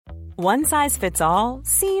One size fits all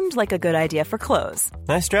seemed like a good idea for clothes.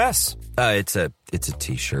 Nice dress. It's a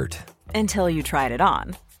t-shirt. Until you tried it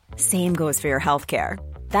on. Same goes for your healthcare.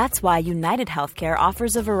 That's why United Healthcare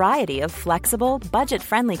offers a variety of flexible,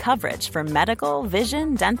 budget-friendly coverage for medical,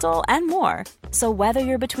 vision, dental, and more. So whether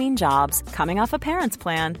you're between jobs, coming off a parent's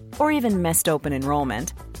plan, or even missed open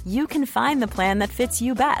enrollment, you can find the plan that fits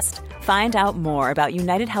you best. Find out more about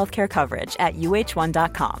United Healthcare coverage at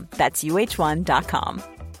uh1.com. That's uh1.com.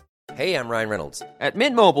 Hey, I'm Ryan Reynolds. At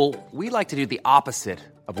Mint Mobile, we like to do the opposite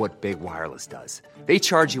of what Big Wireless does. They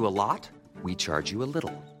charge you a lot, we charge you a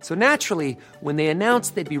little. So naturally, when they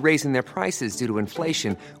announced they'd be raising their prices due to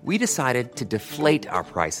inflation, we decided to deflate our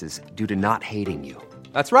prices due to not hating you.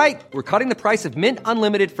 That's right. We're cutting the price of Mint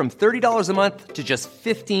Unlimited from $30 a month to just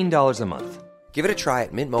 $15 a month. Give it a try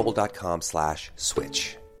at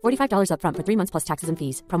mintmobile.com/switch. $45 up front for 3 months plus taxes and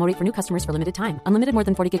fees. Promo rate for new customers for limited time. Unlimited more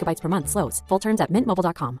than 40 gigabytes per month. Slows full terms at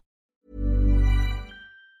mintmobile.com.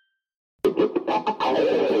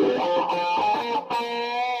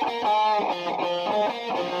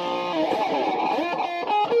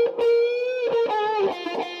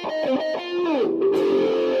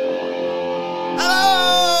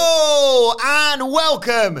 Hello and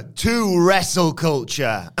welcome to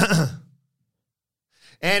WrestleCulture.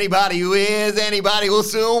 Anybody who is, anybody will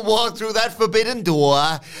soon walk through that forbidden door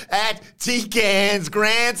at T-Can's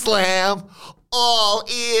Grand Slam. All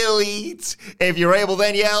elite. If you're able,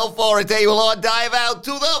 then yell for a table or dive out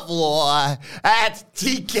to the floor at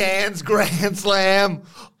T-Can's Grand Slam.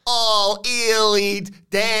 All elite.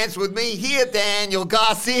 Dance with me here, Daniel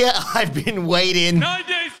Garcia. I've been waiting. 9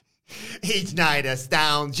 days. Each night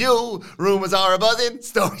astounds you. Rumors are a-buzzing,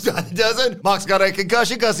 stories are a dozen. Mark's got a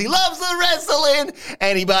concussion because he loves the wrestling.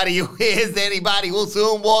 Anybody who is, anybody will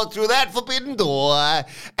soon walk through that forbidden door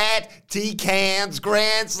at T-Can's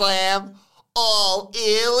Grand Slam. All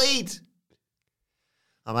elite.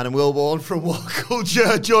 I'm Adam Wilborn from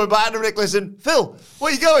WrestleCulture, joined by Adam Nicholas and Phil.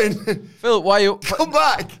 Where are you going? Phil, why are you... Come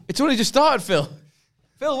back. It's only just started, Phil.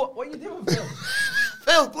 Phil, what are you doing, Phil?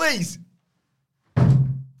 Phil, please.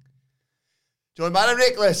 Joined by Adam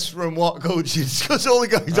Nicholas from WrestleCulture. Discuss all the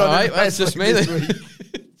goings on. All right, in the well, it's just me this then. week.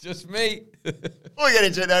 Just me. Before we get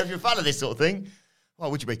into it, though, if you're a fan of this sort of thing, well,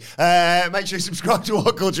 would you be? Make sure you subscribe to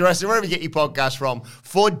WrestleCulture Wrestling, wherever you get your podcast from,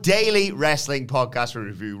 for daily wrestling podcasts. We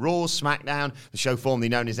review Raw, SmackDown, the show formerly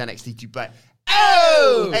known as NXT 2Play.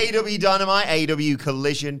 Oh! AEW Dynamite, AEW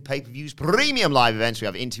Collision, pay-per-views, premium live events. We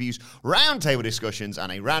have interviews, roundtable discussions, and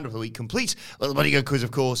a round of the week complete with a bloody good quiz,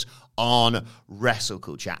 of course, on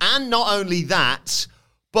WrestleCulture. And not only that,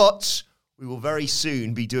 but we will very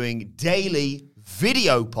soon be doing daily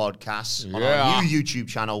video podcasts on our new YouTube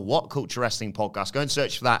channel, What Culture Wrestling Podcast. Go and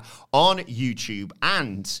search for that on YouTube.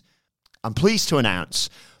 And I'm pleased to announce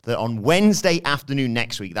that on Wednesday afternoon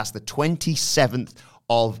next week, that's the 27th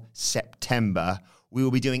of September, we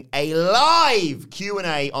will be doing a live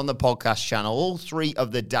Q&A on the podcast channel. All three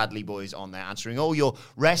of the Dudley boys on there, answering all your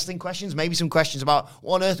wrestling questions, maybe some questions about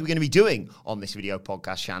what on earth we're going to be doing on this video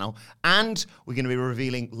podcast channel. And we're going to be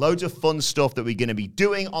revealing loads of fun stuff that we're going to be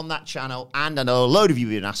doing on that channel. And I know a load of you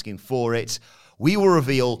have been asking for it. We will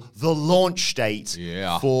reveal the launch date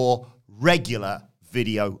for regular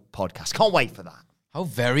video podcasts. Can't wait for that. How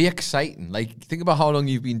very exciting. Like, think about how long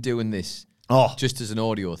you've been doing this just as an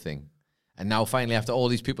audio thing. And now finally, after all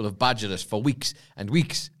these people have badgered us for weeks and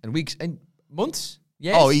weeks and weeks and months.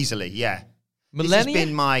 Yes. Oh, easily, yeah. Millennia?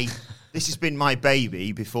 This has been my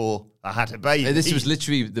baby before I had a baby. This was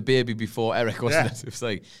literally the baby before Eric, wasn't it? It was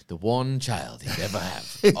like the one child he'd ever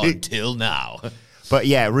have until now. But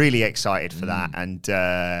yeah, really excited for that. And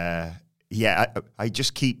I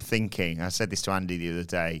just keep thinking, I said this to Andy the other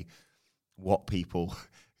day, what people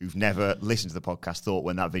who've never listened to the podcast thought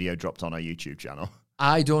when that video dropped on our YouTube channel.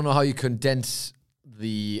 I don't know how you condense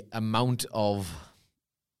the amount of...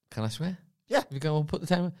 Can I swear? Yeah. If you go and put the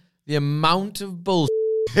timer. The amount of bullshit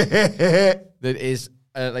that is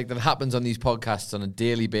that happens on these podcasts on a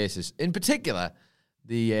daily basis. In particular,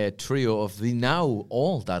 the trio of the now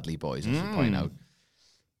all Dudley boys, I should point out.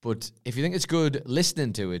 But if you think it's good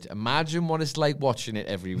listening to it, imagine what it's like watching it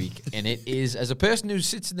every week. And it is, as a person who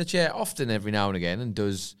sits in the chair often every now and again and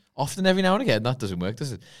does often every now and again, that doesn't work,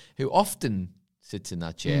 does it? Who often sits in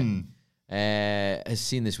that chair, has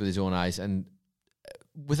seen this with his own eyes, and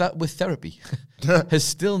with therapy, has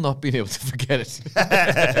still not been able to forget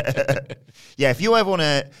it. Yeah, if you ever want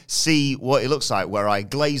to see what it looks like where I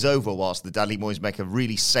glaze over whilst the Dudley boys make a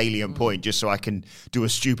really salient point just so I can do a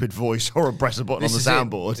stupid voice or press a button on the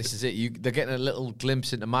soundboard. This is it. They're getting a little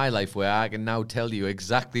glimpse into my life where I can now tell you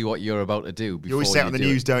exactly what you're about to do. You always say it on the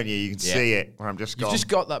news, don't you? You can see it. Where I'm You've just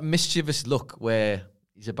got that mischievous look where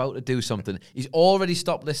He's about to do something. He's already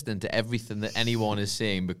stopped listening to everything that anyone is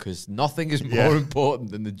saying because nothing is more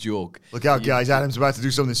important than the joke. Look out, guys. Adam's about to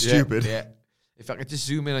do something stupid. Yeah. If I could just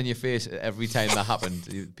zoom in on your face every time that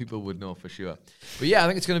happened, people would know for sure. But yeah, I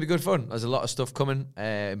think it's going to be good fun. There's a lot of stuff coming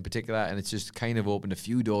in particular, and it's just kind of opened a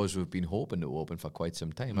few doors we've been hoping to open for quite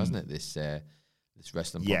some time, hasn't it? This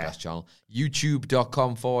wrestling podcast channel.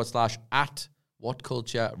 YouTube.com/@ What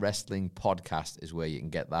Culture Wrestling Podcast is where you can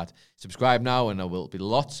get that. Subscribe now, and there will be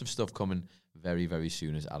lots of stuff coming very, very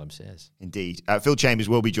soon, as Adam says. Indeed. Phil Chambers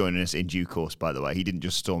will be joining us in due course, by the way. He didn't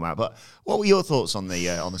just storm out. But what were your thoughts on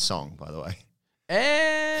the song, by the way?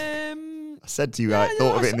 I said to you, I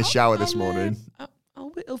thought of it in the shower this morning. I'll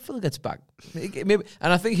wait till Phil gets back. Maybe,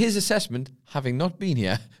 and I think his assessment, having not been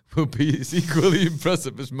here, will be as equally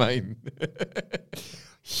impressive as mine.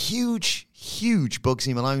 Huge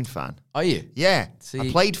Bugsy Malone fan. Are you? Yeah. See,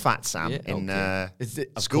 I played Fat Sam in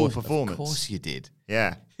school performance. Of course you did.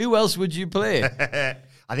 Yeah. Who else would you play? I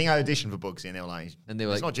think I auditioned for Bugsy and they were like,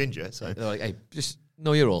 it's not Ginger. So they're like, hey, just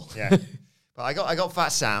know your role. Yeah. But I got Fat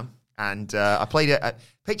Sam and I played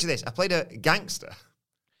picture this, I played a gangster.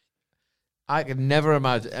 I could never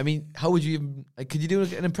imagine. I mean, how would you even... Could you do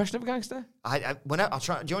an impression of a gangster? I'll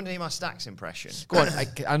try. Do you want to do my Stacks impression? Go on.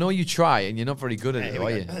 I know you try, and you're not very good at it,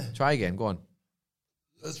 are you? Try again. Go on.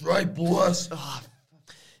 That's right, boss.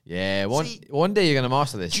 Yeah, one day you're going to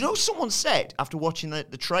master this. Do you know what someone said after watching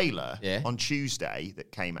the trailer Yeah. on Tuesday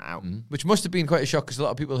that came out? Which must have been quite a shock because a lot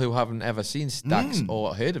of people who haven't ever seen Stacks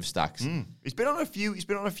or heard of Stacks. He's been on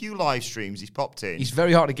a few live streams. He's popped in. He's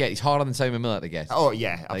very hard to get. He's harder than Simon Miller to get. Oh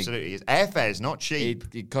yeah, absolutely. His airfare's not cheap.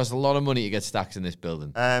 It costs a lot of money to get Stacks in this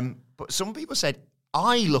building. But some people said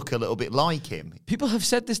I look a little bit like him. People have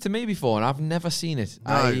said this to me before, and I've never seen it.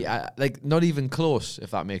 No. I like not even close,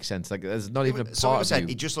 if that makes sense. Like there's not even a part Someone of said you.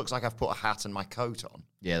 he just looks like I've put a hat and my coat on.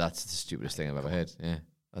 Yeah, that's the stupidest thing I've ever heard. Yeah,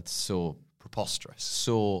 that's so Preposterous.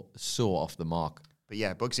 so off the mark. But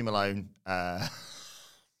yeah, Bugsy Malone.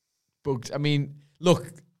 Bugs. I mean, look,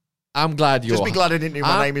 I'm glad you're. Just be glad I didn't know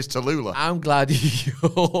my name is Tallulah. I'm glad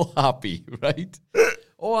you're happy, right?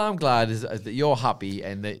 All I'm glad is that you're happy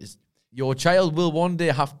and that your child will one day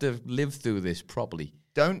have to live through this properly.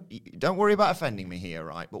 Don't worry about offending me here,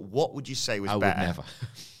 right? But what would you say was better? I would never.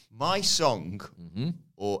 My song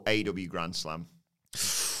or AEW Grand Slam?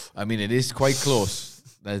 I mean, it is quite close.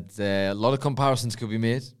 There's a lot of comparisons could be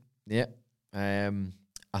made. Yeah. I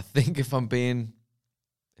think if I'm being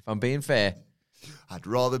fair, I'd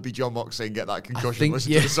rather be John Moxley and get that concussion and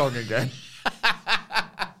listen to the song again.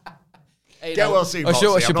 Hey, Get well soon, Moxley.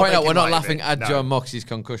 I should point out we're not laughing at John Moxley's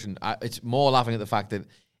concussion. It's more laughing at the fact that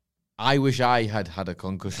I wish I had had a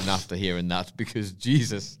concussion after hearing that because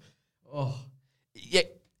Jesus. Oh. Yeah,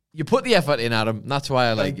 you put the effort in, Adam. That's why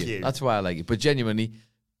I like you. That's why I like you. But genuinely,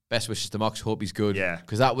 best wishes to Mox. Hope he's good. Yeah.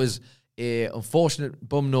 Because that was a unfortunate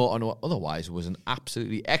bum note on what otherwise was an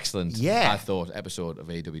absolutely excellent, I thought, episode of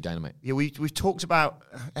AEW Dynamite. Yeah, we've talked about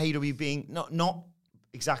AEW being not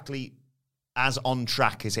exactly as on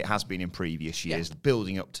track as it has been in previous years,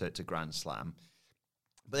 building up to Grand Slam.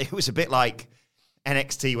 But it was a bit like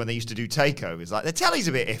NXT when they used to do takeovers. Like, the telly's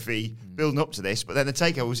a bit iffy building up to this, but then the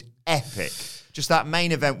takeover was epic. Just that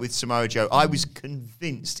main event with Samoa Joe, I was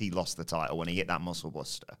convinced he lost the title when he hit that muscle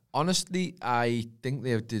buster. Honestly, I think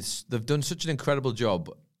they've done such an incredible job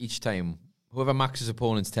each time. Whoever Max's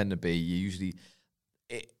opponents tend to be, you usually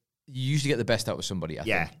get the best out of somebody, I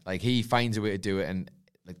think. Like, he finds a way to do it, and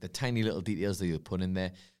like the tiny little details that you put in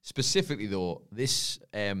there. Specifically, though, this...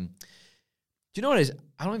 do you know what it is?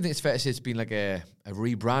 I don't even think it's fair to say it's been like a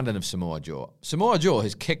rebranding of Samoa Joe. Samoa Joe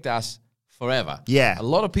has kicked ass forever. Yeah. A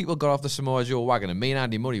lot of people got off the Samoa Joe wagon, and me and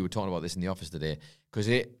Andy Murray were talking about this in the office today because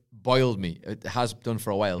it boiled me. It has done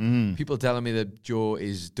for a while. People telling me that Joe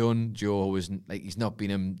is done. Joe was like, he's not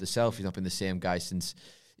been himself. He's not been the same guy since,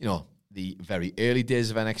 the very early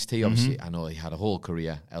days of NXT. Obviously, I know he had a whole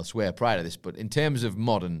career elsewhere prior to this, but in terms of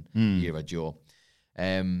modern era Joe,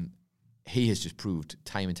 he has just proved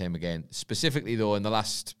time and time again, specifically though in the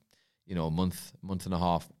last, month and a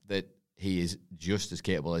half, that he is just as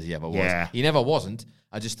capable as he ever was. Yeah. He never wasn't.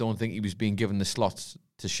 I just don't think he was being given the slots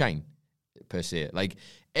to shine, per se. Like,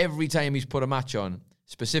 every time he's put a match on,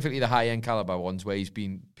 specifically the high-end caliber ones where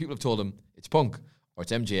people have told him it's Punk, or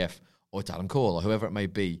it's MJF, or it's Adam Cole, or whoever it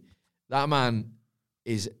might be, that man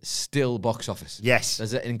is still box office. Yes.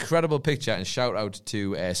 There's an incredible picture, and shout out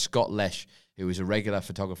to Scott Lesh, who is a regular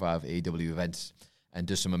photographer of AEW events and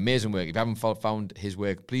does some amazing work. If you haven't found his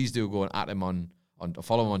work, please do go and at him on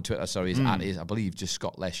follow him on Twitter. Sorry, I believe, just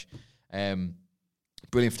Scott Lesh. Brilliant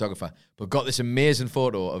photographer. But got this amazing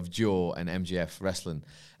photo of Joe and MJF wrestling,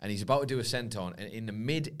 and he's about to do a senton, and in the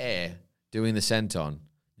mid-air doing the senton,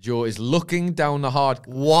 Joe is looking down the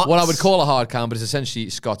What I would call a hard cam, but it's essentially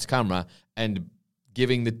Scott's camera, and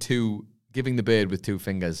giving the bird with 2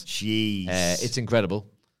 fingers. Jeez. It's incredible.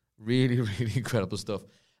 Really, really incredible stuff.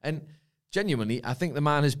 And genuinely, I think the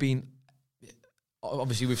man has been...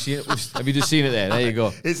 Obviously, we've seen it. Have you just seen it there? There you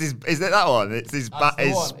go. Is it that one? It's his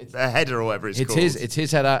header or whatever it's called. It's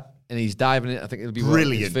his header, and he's diving it. I think it'll be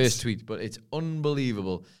brilliant. His first tweet, but it's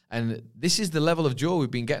unbelievable. And this is the level of Joe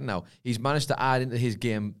we've been getting now. He's managed to add into his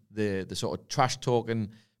game the sort of trash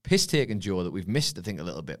talking, piss taking Joe that we've missed, I think, a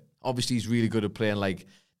little bit. Obviously, he's really good at playing like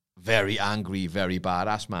very angry, very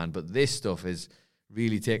badass man, but this stuff is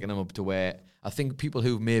really taking him up to where I think people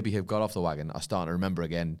who maybe have got off the wagon are starting to remember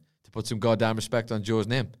again to put some goddamn respect on Joe's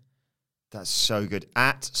name. That's so good.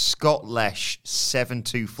 At Scott Lesh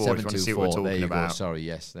 724. If you want to see what we're talking about. Go. Sorry,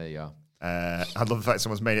 yes, there you are. I love the fact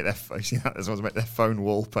someone's made it someone's made their phone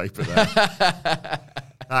wallpaper there.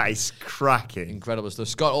 That is cracking. Incredible stuff.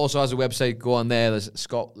 Scott also has a website. Go on there. There's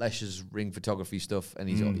Scott Lesh's ring photography stuff, and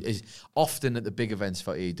he's often at the big events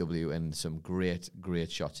for AEW, and some great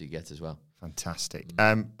shots he gets as well. Fantastic.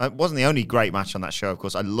 It wasn't the only great match on that show, of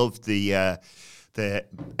course. I loved the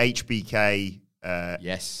HBK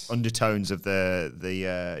undertones of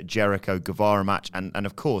the Jericho Guevara match, and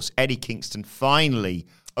of course Eddie Kingston finally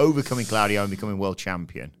overcoming Claudio and becoming world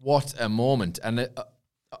champion. What a moment. And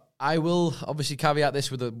I will obviously caveat this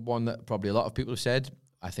with the one that probably a lot of people have said.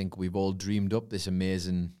 I think we've all dreamed up this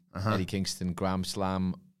amazing Eddie Kingston Grand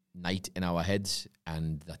Slam night in our heads,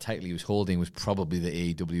 and the title he was holding was probably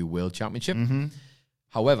the AEW World Championship.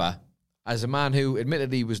 However, as a man who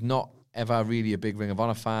admittedly was not ever really a big Ring of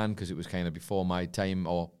Honor fan, because it was kind of before my time,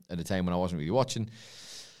 or at a time when I wasn't really watching,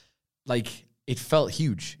 like, it felt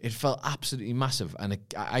huge. It felt absolutely massive. And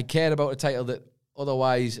I cared about a title that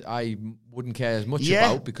otherwise I wouldn't care as much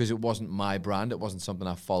about, because it wasn't my brand. It wasn't something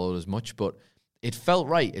I followed as much, but it felt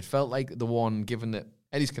right. It felt like the one, given that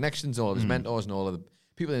Eddie's connections, all of his mentors and all of the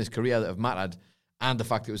people in his career that have mattered, and the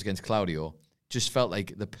fact that it was against Claudio, just felt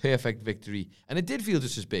like the perfect victory. And it did feel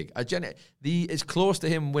just as big. As close to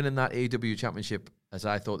him winning that AEW championship as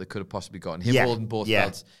I thought they could have possibly gotten. Him holding both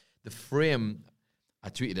belts. The frame, I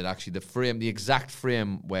tweeted it actually, the exact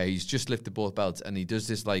frame where he's just lifted both belts and he does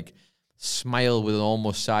this like smile with an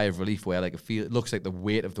almost sigh of relief where like it looks like the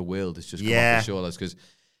weight of the world has just come off his shoulders, because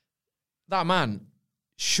that man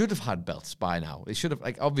should have had belts by now. They should have,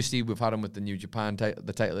 like, obviously we've had him with the New Japan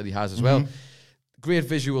the title that he has as well. Great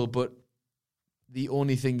visual, but the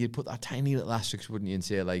only thing you'd put that tiny little asterisk, wouldn't you, and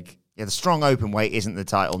say like, the strong open weight isn't the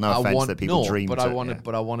title. No offense that people dream. But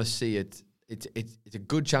I want to see it. It's a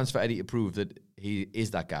good chance for Eddie to prove that he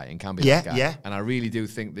is that guy and can be that guy. Yeah. And I really do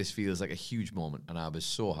think this feels like a huge moment, and I was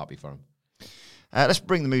so happy for him. Let's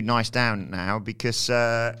bring the mood nice down now, because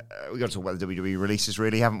we got to talk about the WWE releases,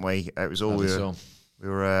 really, haven't we? It was all we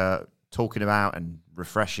were talking about and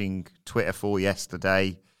refreshing Twitter for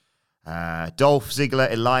yesterday. Dolph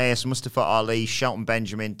Ziggler, Elias, Mustafa Ali, Shelton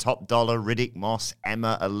Benjamin, Top Dollar, Riddick Moss,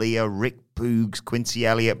 Emma, Aaliyah, Rick Boogs, Quincy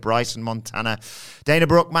Elliott, Bryson Montana, Dana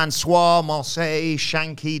Brooke, Mansoor, Marseille,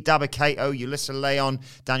 Shanky, Dabakato, Ulissa Leon,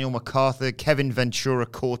 Daniel MacArthur, Kevin Ventura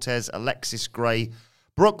Cortez, Alexis Gray,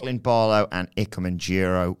 Brooklyn Barlow, and Ikemen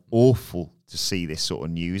Jiro. Awful to see this sort of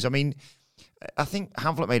news. I mean, I think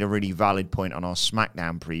Hamlet made a really valid point on our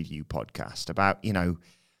SmackDown preview podcast about,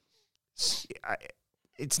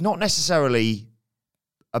 it's not necessarily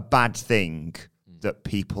a bad thing that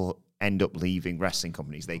people end up leaving wrestling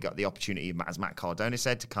companies. They got the opportunity, as Matt Cardona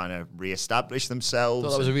said, to kind of reestablish themselves. I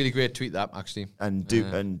thought that was a really great tweet, that, actually. And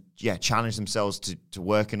challenge themselves to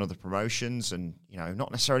work in other promotions and,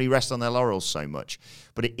 not necessarily rest on their laurels so much.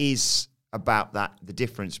 But it is about the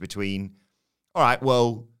difference between, all right,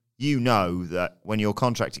 well, that when your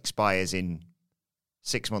contract expires in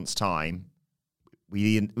 6 months' time,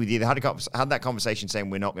 we either had that conversation saying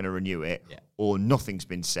we're not going to renew it, or nothing's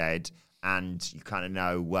been said, and you kind of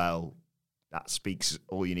know, well, that speaks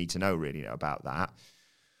all you need to know really about that.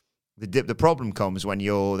 The problem comes when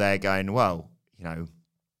you're there going, well,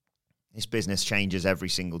 this business changes every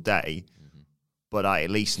single day, but I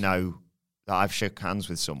at least know that I've shook hands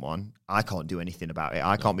with someone. I can't do anything about it.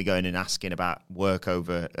 I can't be going and asking about work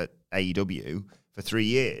over at AEW for 3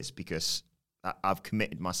 years because I've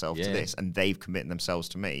committed myself to this and they've committed themselves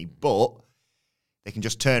to me. But they can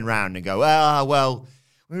just turn around and go, well,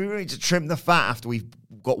 we need to trim the fat after we've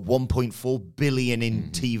got $1.4 billion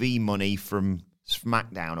in TV money from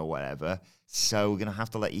SmackDown or whatever. So we're going to have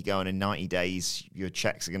to let you go, and in 90 days, your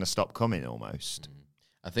checks are going to stop coming almost.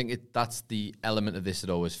 I think that's the element of this that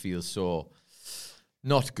always feels so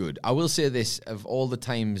not good. I will say this, of all the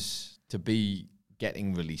times to be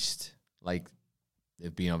getting released, like, there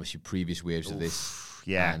have been obviously previous waves of this.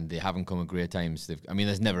 Yeah. And they haven't come at great times.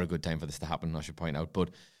 There's never a good time for this to happen, I should point out.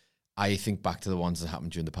 But I think back to the ones that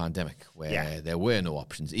happened during the pandemic where there were no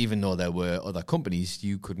options. Even though there were other companies,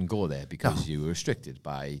 you couldn't go there because you were restricted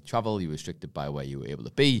by travel, you were restricted by where you were able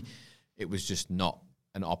to be. It was just not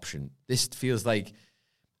an option. This feels like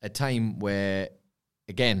a time where,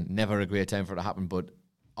 again, never a great time for it to happen, but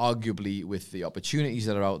arguably with the opportunities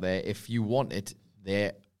that are out there, if you want it,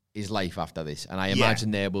 there is life after this. And I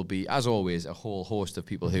imagine there will be, as always, a whole host of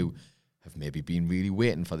people who have maybe been really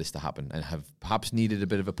waiting for this to happen and have perhaps needed a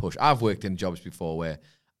bit of a push. I've worked in jobs before where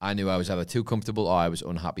I knew I was either too comfortable or I was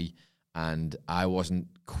unhappy, and I wasn't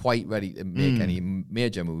quite ready to make any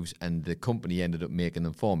major moves, and the company ended up making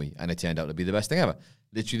them for me, and it turned out to be the best thing ever.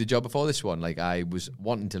 Literally the job before this one, like I was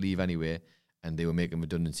wanting to leave anyway, and they were making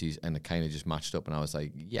redundancies, and it kind of just matched up, and I was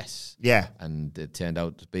like, yes. Yeah. And it turned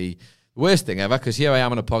out to be the worst thing ever, because here I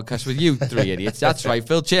am on a podcast with you three idiots. That's right,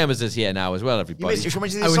 Phil Chambers is here now as well, everybody.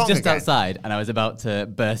 I was just outside, and I was about to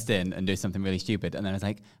burst in and do something really stupid, and then I was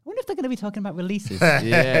like, I wonder if they're going to be talking about releases.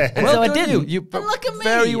 Yeah. And so I didn't. You look at me.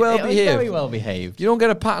 Very well I was behaved. very well behaved. You don't get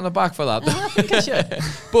a pat on the back for that. I think I should.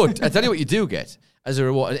 But I tell you what you do get as a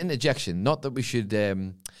reward, an interjection. Not that we should...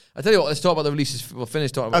 I tell you what, let's talk about the releases. We'll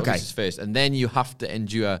finish talking about the releases first, and then you have to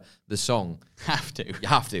endure the song. Have to. You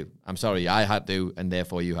have to. I'm sorry, I had to, and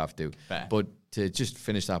therefore you have to. Fair. But to just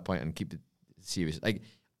finish that point and keep it serious, like,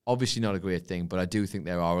 obviously not a great thing, but I do think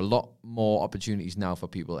there are a lot more opportunities now for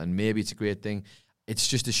people, and maybe it's a great thing. It's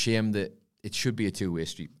just a shame that it should be a two-way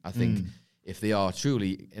street. I think if they are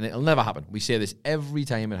truly, and it'll never happen, we say this every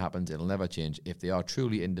time it happens, it'll never change. If they are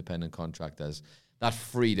truly independent contractors, that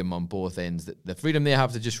freedom on both ends, the freedom they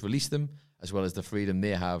have to just release them, as well as the freedom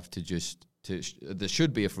they have to just, there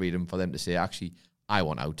should be a freedom for them to say, actually, I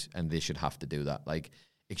want out, and they should have to do that. Like,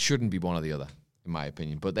 it shouldn't be one or the other, in my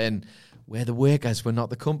opinion. But then, we're the workers, we're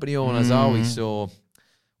not the company owners, are we? So,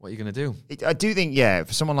 what are you going to do? I do think,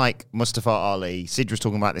 for someone like Mustafa Ali, Sid was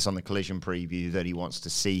talking about this on the Collision preview, that he wants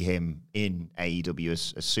to see him in AEW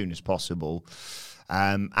as soon as possible.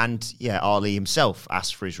 Ali himself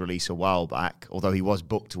asked for his release a while back, although he was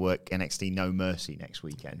booked to work NXT No Mercy next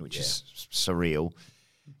weekend, which is surreal.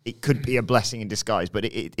 It could be a blessing in disguise, but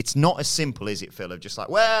it's not as simple, is it, Phil, of just like,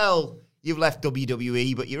 well, you've left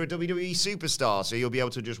WWE, but you're a WWE superstar, so you'll be able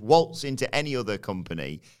to just waltz into any other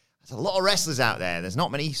company. There's a lot of wrestlers out there. There's not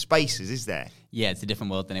many spaces, is there? Yeah, it's a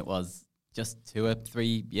different world than it was just 2 or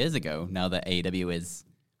 3 years ago, now that AEW is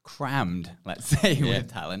crammed, let's say,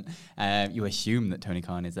 with talent. You assume that Tony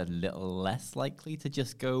Khan is a little less likely to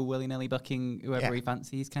just go willy-nilly bucking whoever he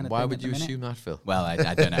fancies kind of Why thing. Would you assume that, Phil? Well,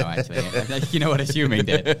 I don't know, actually. You know what assuming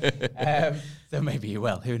did. So maybe you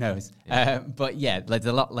will, who knows. But there's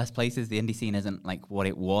a lot less places. The indie scene isn't like what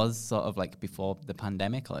it was sort of like before the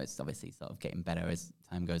pandemic, although it's obviously sort of getting better as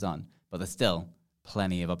time goes on. But there's still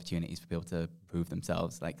plenty of opportunities for people to prove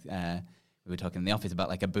themselves. Like, we were talking in the office about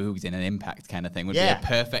like a Boogs in an Impact kind of thing would be a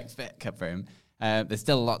perfect fit for him. There's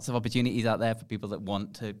still lots of opportunities out there for people that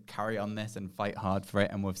want to carry on this and fight hard for it.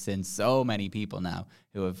 And we've seen so many people now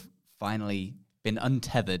who have finally been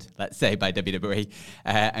untethered, let's say, by WWE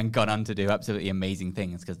and gone on to do absolutely amazing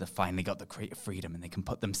things because they've finally got the creative freedom and they can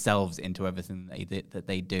put themselves into everything that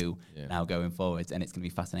they do now going forwards. And it's going to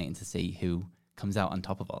be fascinating to see who comes out on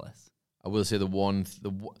top of all this. I will say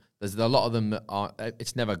there's a lot of them that are,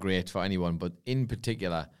 it's never great for anyone, but in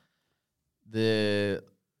particular, I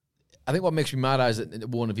think what makes me mad is that it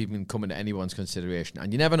won't have even come into anyone's consideration.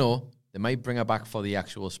 And you never know, they might bring her back for the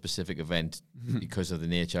actual specific event because of the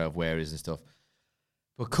nature of where it is and stuff.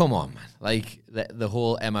 But come on, man. Like, the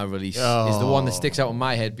whole Emma release is the one that sticks out in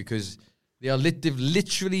my head because they've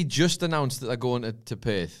literally just announced that they're going to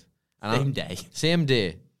Perth. And Same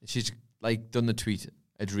day. She's, like, done the tweet,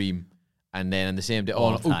 a dream. And then on the same day,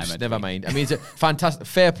 never mind. I mean, it's a fantastic,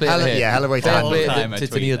 fair play to her. Hell of a way fair play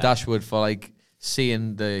to Neil Dashwood for like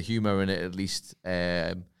seeing the humour in it at least,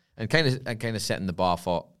 and kind of setting the bar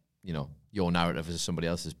for your narrative as somebody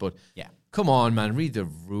else's. But come on, man, read the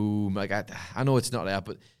room. Like I know it's not there,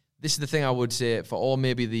 but this is the thing I would say for all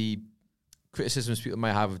maybe the criticisms people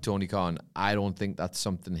might have of Tony Khan. I don't think that's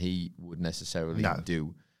something he would necessarily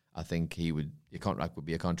do. I think your contract would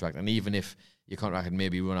be a contract, and even if your contract had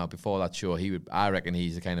maybe run out before that show, I reckon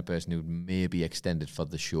he's the kind of person who would maybe extend it for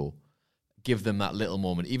the show. Give them that little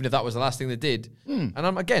moment, even if that was the last thing they did.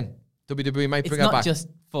 And again, WWE might bring her back. It's not just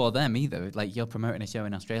for them either. Like, you're promoting a show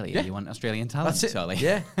in Australia. You want Australian talent, That's it. surely.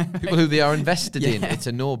 Yeah. People who they are invested in. It's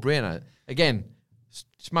a no-brainer. Again,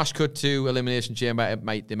 smash cut to Elimination Chamber.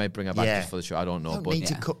 They might bring her back just for the show. I don't know. Don't need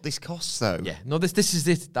to cut this cost, though. Yeah. No, this is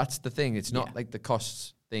it. That's the thing. It's not like the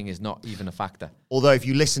costs. thing is not even a factor. Although if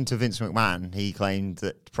you listen to Vince McMahon, he claimed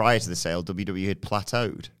that prior to the sale, WWE had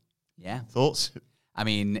plateaued. Yeah. Thoughts? I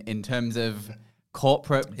mean, in terms of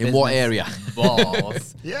corporate In what business area?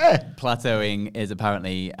 balls, Yeah. plateauing is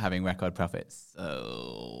apparently having record profits.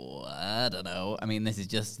 So, I don't know. I mean, this is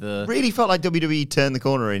just the... Really felt like WWE turned the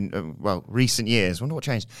corner in, recent years. I wonder what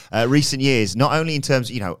changed. Recent years, not only in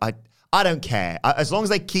terms, I don't care. As long as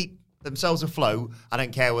they keep themselves afloat, I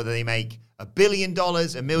don't care whether they make $1 billion,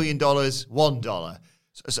 $1 million, $1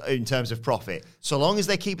 so in terms of profit. So long as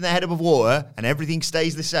they're keeping their head above water and everything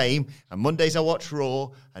stays the same, and Mondays I watch Raw,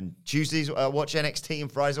 and Tuesdays I watch NXT,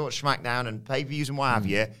 and Fridays I watch SmackDown, and pay-per-views and what have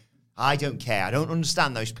you, I don't care. I don't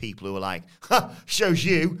understand those people who are like, shows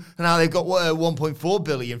you, and now they've got $1.4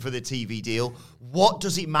 billion for the TV deal. What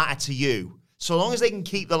does it matter to you? So long as they can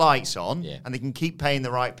keep the lights on, and they can keep paying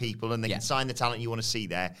the right people, and they can sign the talent you want to see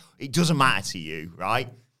there, it doesn't matter to you, right?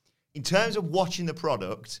 In terms of watching the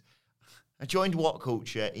product, I joined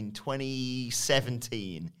WrestleCulture in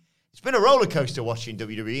 2017. It's been a roller coaster watching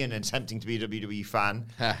WWE and attempting to be a WWE fan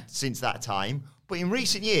since that time. But in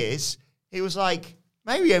recent years, it was like,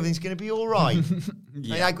 maybe everything's going to be all right.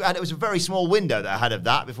 It was a very small window that I had of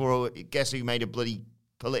that before, guess who made a bloody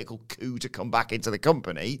political coup to come back into the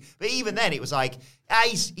company. But even then, it was like,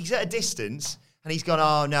 he's at a distance, and he's gone,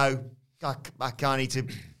 oh, no, I can't need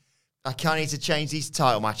to change these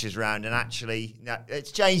title matches around. And actually, no,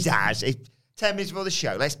 it's changed as 10 minutes before the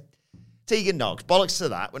show. Let's Tegan Knox, bollocks to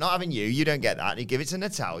that. We're not having you. You don't get that. And you give it to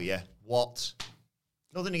Natalya. What?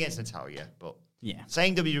 Nothing against Natalya, but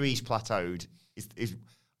saying WWE's plateaued is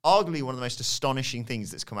arguably one of the most astonishing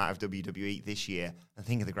things that's come out of WWE this year. And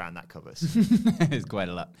think of the ground that covers. It's quite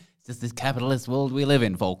a lot. It's just this capitalist world we live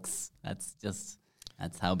in, folks. That's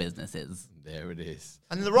how business is. There it is.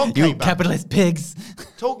 And The Rock You came back. capitalist pigs.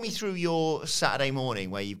 Talk me through your Saturday morning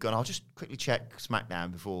where you've gone, I'll just quickly check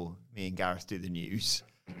SmackDown before me and Gareth do the news.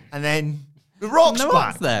 And then The Rock's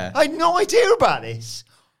back. There. I had no idea about this.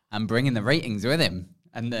 I'm bringing the ratings with him.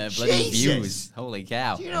 And the bloody views. Holy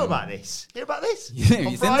cow. Do you know about this? Hear about this? You On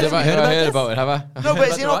seen Friday? this? Have I heard about it, have I? No, but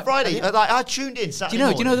it's in on What? Friday. I tuned in Saturday Do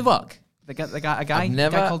you know morning. The Rock? A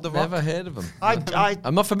guy called The Rock? Never heard of him.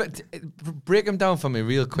 I'm not familiar. Break him down for me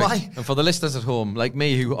real quick. Why? And for the listeners at home, like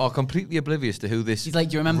me, who are completely oblivious to who this He's like,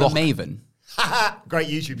 do you remember Rock- Maven? Great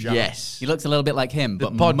YouTube channel. Yes. He looks a little bit like him,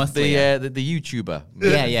 but the musclier. the YouTuber.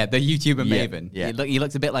 Yeah, the YouTuber Yeah, Maven. yeah. He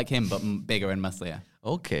looks a bit like him, but bigger and musclier.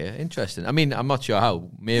 Okay, interesting. I mean, I'm not sure how.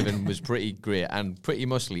 Maven was pretty great and pretty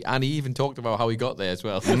muscly, and he even talked about how he got there as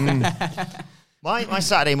well. My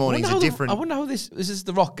Saturday mornings are different. I wonder how this is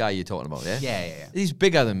the Rock guy you're talking about, yeah? Yeah. He's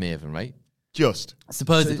bigger than Maven, right? Just.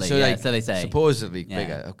 Supposedly, so so they say. Supposedly Yeah.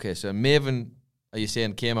 bigger. Okay, so Maven, are you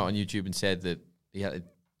saying, came out on YouTube and said that he had to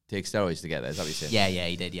take steroids together? Is that what you're saying? Yeah,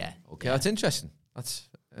 he did, yeah. Okay, that's interesting. That's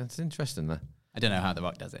interesting there. I don't know how The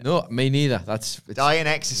Rock does it. No, me neither. It's Diet and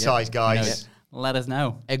exercise, guys. Let us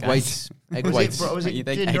know. egg guys. whites. Egg Was whites. it What do you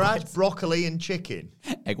think? ginger Egg ads, whites? broccoli, and chicken?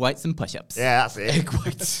 Egg whites and push-ups. Yeah, that's it. Egg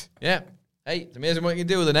whites. Yeah. Hey, it's amazing what you can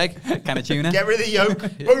do with an egg. Kind of tuna. Get rid of the yolk.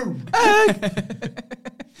 Boom.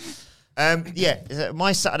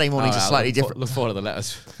 My Saturday mornings are slightly different. Look forward to the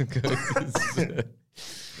letters.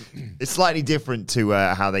 It's slightly different to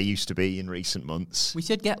how they used to be in recent months. We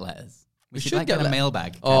should get letters. We should should get a get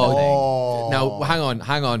mailbag. Oh, now hang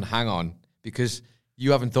on, because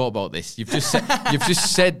you haven't thought about this. You've just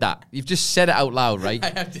said that. You've just said it out loud, right?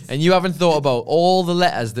 And you haven't thought about all the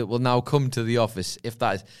letters that will now come to the office. If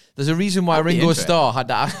that is, there's a reason why Ringo Starr had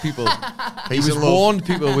to ask people. He was warned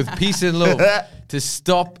people with peace and love to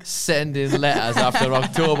stop sending letters after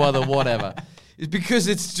October the whatever. It's because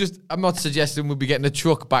it's just. I'm not suggesting we'll be getting a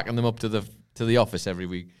truck backing them up to the office every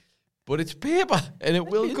week. But it's paper, and it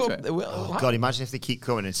will come. Oh, God, imagine if they keep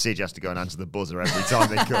coming and Sid has to go and answer the buzzer every time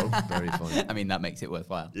they come. Very funny. I mean, that makes it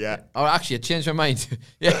worthwhile. Yeah. Oh, actually, I changed my mind.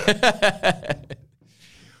 Yeah.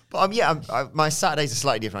 But my Saturdays are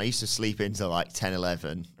slightly different. I used to sleep until like 10,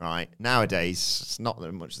 11, right? Nowadays, it's not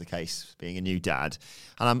that much the case being a new dad.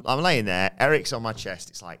 And I'm laying there. Eric's on my chest.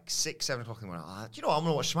 It's like 6, 7 o'clock in the morning. Do you know what? I'm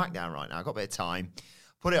going to watch SmackDown right now. I've got a bit of time.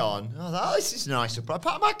 Put it on. I was like, this is nice. Pat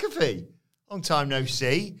McAfee. Long time no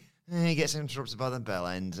see. And he gets interrupted by the bell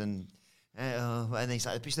end. And he's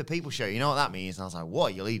like, it's the People Show. You know what that means? And I was like,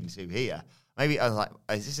 what are you leading to here? Maybe I was like,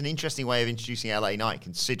 is this an interesting way of introducing LA Knight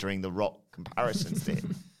considering the Rock comparisons to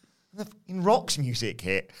him? And the fucking Rock's music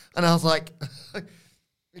hit. And I was like, have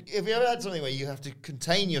you ever had something where you have to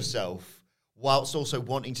contain yourself whilst also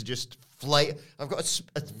wanting to just flay? I've got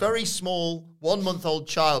a very small 1-month-old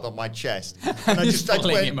child on my chest. And I just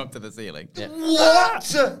Pulling him up to the ceiling.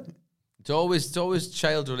 what? It's always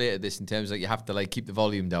child related. This in terms of like you have to like keep the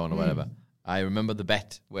volume down or whatever. I remember the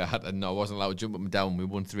bet where I wasn't allowed to jump up and down. We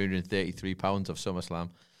won £333 of SummerSlam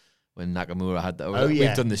when Nakamura had that. Oh, yeah.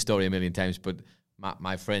 We've done this story a million times, but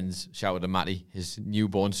my friends shouted at Matty. His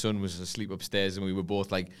newborn son was asleep upstairs, and we were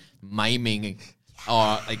both like miming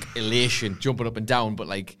our like elation, jumping up and down, but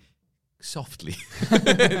like softly.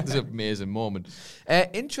 It was an amazing moment.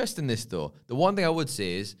 Interesting this though. The one thing I would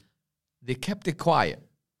say is they kept it quiet.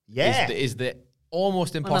 Yeah. Is the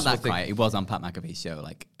almost impossible not that thing. quiet. He was on Pat McAfee's show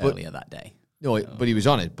earlier that day. No, but he was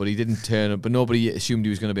on it, but he didn't turn up. But nobody assumed he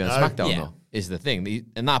was going to be on SmackDown, Yeah. though, is the thing.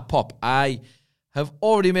 And that pop, I have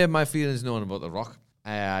already made my feelings known about The Rock.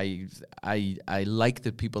 I like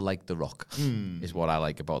that people like The Rock, is what I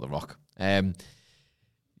like about The Rock.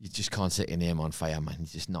 You just can't set your name on fire, man.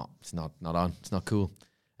 It's just not. It's not on. It's not cool.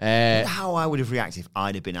 How I would have reacted if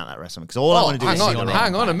I'd have been at that WrestleMania. Because all I want to do is see The Rock.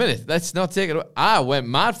 Hang on a minute. Let's not take it away. I went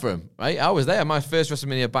mad for him, right? I was there. My first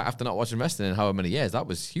WrestleMania back after not watching wrestling in however many years. That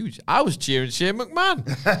was huge. I was cheering Shane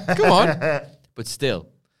McMahon. Come on. But still,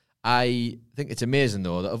 I think it's amazing,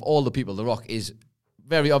 though, that of all the people, The Rock is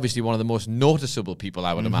very obviously one of the most noticeable people,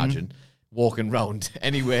 I would imagine, walking around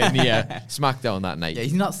anywhere near SmackDown that night. Yeah,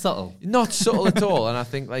 he's not subtle. Not subtle at all. And I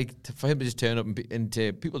think for him to just turn up and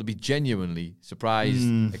to people to be genuinely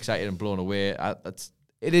surprised, excited and blown away,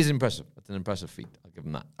 it is impressive. It's an impressive feat. I'll give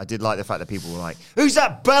him that. I did like the fact that people were like, who's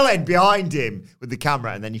that bellend behind him with the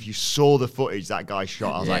camera? And then if you saw the footage that guy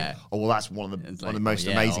shot, I was like, oh, well, that's one of the most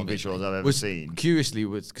amazing visuals I've ever seen. Curiously,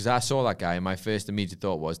 because I saw that guy, and my first immediate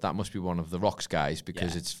thought was that must be one of The Rock's guys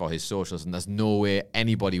because it's for his socials, and there's no way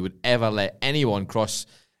anybody would ever let anyone cross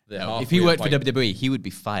the halfway If he worked point. for WWE, he would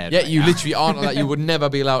be fired. Yeah, right you now. literally aren't that. You would never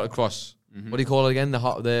be allowed to cross. What do you call it again?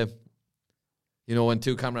 You know, when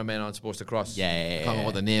two cameramen aren't supposed to cross. Yeah. I can't remember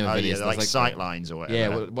what the name of it is. They're like sight lines or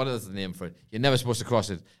whatever. Yeah, what is the name for it? You're never supposed to cross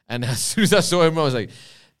it. And as soon as I saw him, I was like,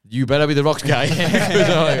 you better be The Rock's guy.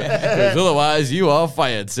 Because otherwise, you are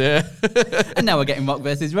fired, sir. And now we're getting Rock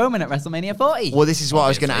versus Roman at WrestleMania 40. Well, this is what I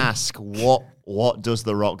was going to ask. What does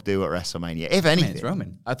The Rock do at WrestleMania, if anything? It's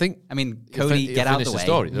Roman. I mean, Cody, he'll get out finish the way.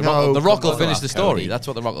 story. The No, Rock will come finish on, the story. Cody. That's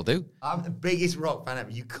what The Rock will do. I'm the biggest Rock fan ever.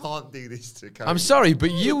 You can't do this to Cody. I'm sorry, but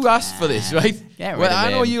you asked for this, right? Get rid Well, of I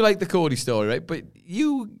know him. you like the Cody story, right? But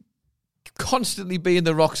you constantly being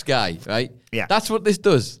The Rock's guy, right? Yeah. That's what this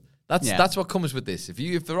does. That's what comes with this. If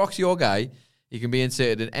The Rock's your guy, he can be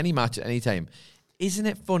inserted in any match at any time. Isn't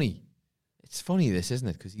it funny? It's funny, this, isn't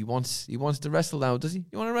it? Because he wants to wrestle now, does he?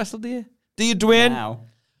 You want to wrestle, do you? Do you, Dwayne? Now.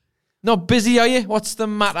 Not busy, are you? What's the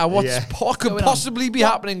matter? What could going on? possibly be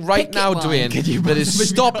happening right Pick now, it, Dwayne, Could you that is possibly be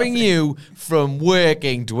stopping you from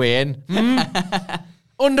working, Dwayne?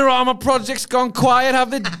 Under Armour projects gone quiet, have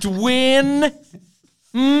they, Dwayne?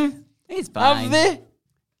 It's fine. Have they?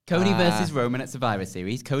 Cody versus Roman at Survivor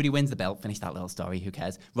Series. Cody wins the belt. Finish that little story. Who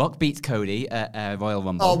cares? Rock beats Cody at Royal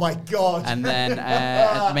Rumble. Oh, my God. And then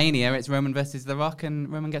at Mania, it's Roman versus The Rock,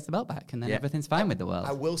 and Roman gets the belt back, and then everything's fine with the world.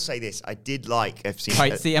 I will say this. I did like FC.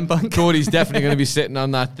 Right, CM Punk. Cody's definitely going to be sitting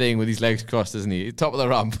on that thing with his legs crossed, isn't he? Top of the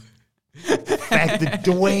ramp. the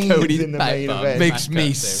Dwayne Cody's in the back main bump. event. Makes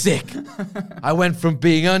me sick. I went from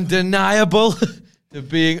being undeniable to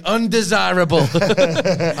being undesirable.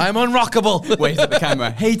 I'm unrockable. Waves at the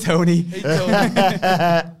camera. Hey, Tony.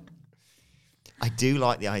 I do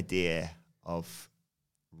like the idea of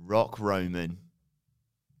Rock Roman,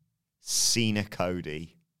 Cena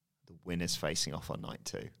Cody, the winners facing off on night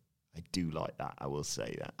 2. I do like that. I will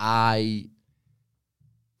say that. I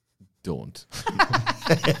don't.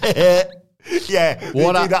 Yeah, we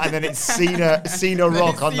do that, and then it's Cena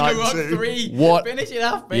Rock on night 2. 3. What? Finish it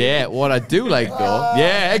off, baby. Yeah, what I do like though.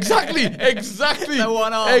 Yeah, exactly. The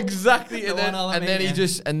one all. Exactly. The one all And then Mania.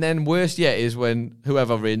 and then worst yet is when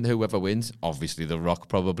whoever wins, obviously The Rock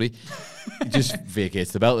probably, he just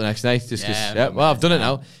vacates the belt the next night. Just because, well, I've done it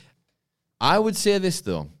now. I would say this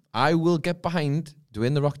though. I will get behind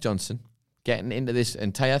Dwayne The Rock Johnson getting into this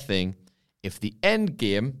entire thing if the end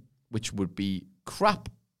game, which would be crap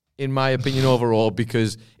in my opinion overall,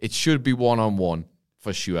 because it should be one-on-one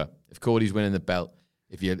for sure. If Cody's winning the belt,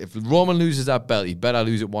 if Roman loses that belt, he better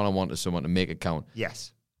lose it one-on-one to someone to make it count.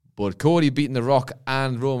 Yes. But Cody beating The Rock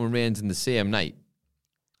and Roman Reigns in the same night.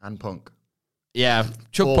 And Punk. Yeah,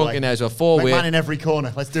 Chuck Four-way. Punk in there, so four-way. McMahon in every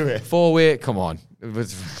corner. Let's do it. Four-way, come on. It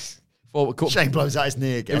was Shane blows out his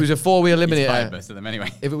knee again. It was a four-way He's eliminator. fired most of them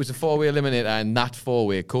anyway. If it was a four-way eliminator and that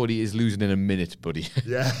four-way, Cody is losing in a minute, buddy.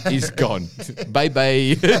 Yeah. He's gone.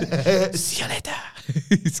 Bye-bye. See you later.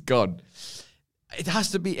 He's gone. It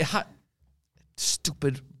has to be...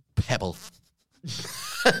 Stupid pebble.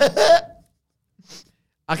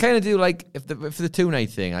 I kind of do like, if the two-night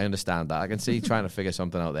thing, I understand that. I can see trying to figure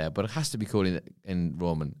something out there, but it has to be Cody and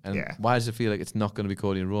Roman. And why does it feel like it's not going to be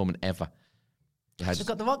Cody and Roman ever? We've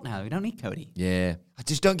got The Rock now. We don't need Cody. Yeah. I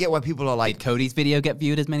just don't get why people are like... Did Cody's video get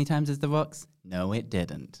viewed as many times as The Rock's? No, it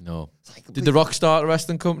didn't. No. Did The Rock start a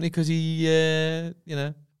wrestling company because he,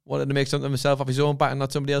 wanted to make something of himself off his own back and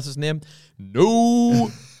not somebody else's name?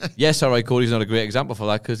 No. Yes, all right, Cody's not a great example for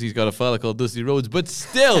that because he's got a fella called Dusty Rhodes, but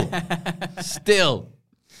still.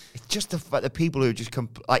 It's just the fact that people who just...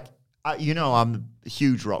 I'm a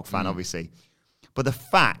huge Rock fan, obviously. But the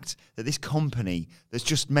fact that this company that's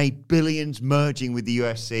just made billions merging with the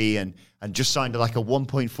UFC and just signed like a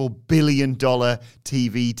 $1.4 billion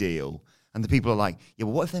TV deal, and the people are like, yeah,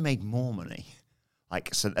 but what if they made more money?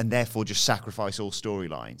 And therefore just sacrifice all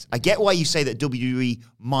storylines. I get why you say that WWE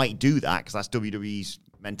might do that, because that's WWE's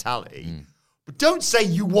mentality. But don't say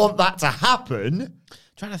you want that to happen. I'm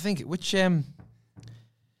trying to think, which...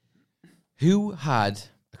 who had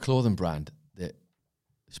a clothing brand that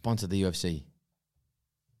sponsored the UFC?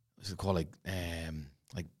 Was it called like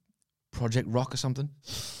Project Rock or something?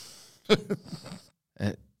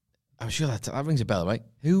 I'm sure that rings a bell, right?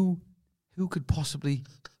 Who could possibly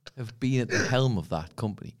have been at the helm of that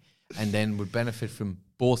company and then would benefit from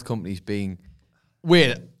both companies being...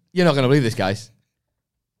 Wait, you're not going to believe this, guys.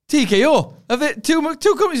 TKO. Have it, two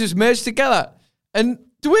companies just merged together and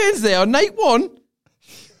Dwayne's there on night one.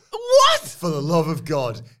 What? For the love of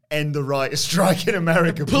God, end the right strike in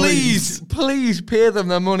America, please pay them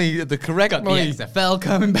their money, the correct money. The XFL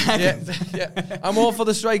coming back. Yeah. I'm all for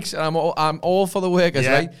the strikes and I'm all for the workers,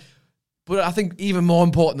 right? But I think even more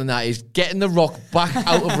important than that is getting The Rock back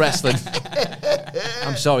out of wrestling.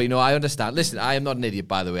 I'm sorry, no, I understand. Listen, I am not an idiot,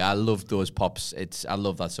 by the way. I love those pops. I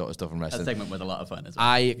love that sort of stuff in wrestling. That segment was a lot of fun as well.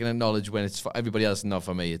 I can acknowledge when it's for everybody else and not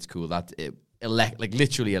for me, it's cool.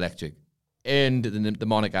 Literally electric. And the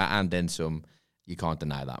moniker and then some. You can't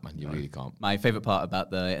deny that, man. You really can't. My favourite part about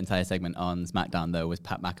the entire segment on SmackDown, though, was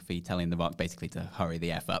Pat McAfee telling The Rock basically to hurry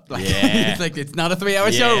the F up. It's like, it's not a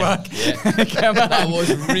 3-hour show, Rock. Yeah. Come on. That was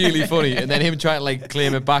really funny. And then him trying to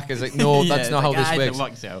claim it back as no, that's not how this works. The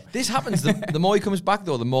Rock show. This happens. The more he comes back,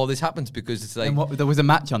 though, the more this happens because it's like... there was a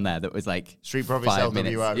match on there that was like Street Profits 5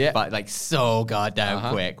 minutes. LWO. Yeah. But so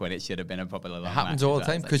goddamn quick when it should have been a properly long match. It happens all the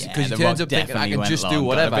time because he The turns Rock up thinking, I definitely can just went do long,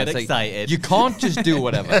 whatever. got a bit It's excited. you can't just do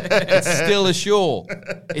whatever. It's still a show.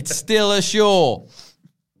 It's still a show.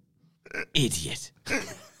 Idiot.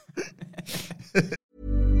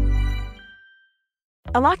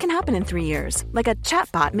 A lot can happen in 3 years, like a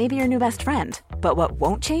chatbot may be your new best friend. But what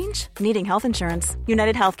won't change? Needing health insurance.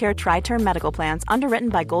 United Healthcare Tri-Term Medical Plans, underwritten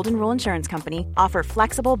by Golden Rule Insurance Company, offer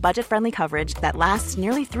flexible, budget-friendly coverage that lasts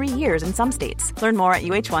nearly 3 years in some states. Learn more at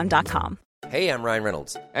uh1.com. Hey, I'm Ryan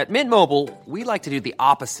Reynolds. At Mint Mobile, we like to do the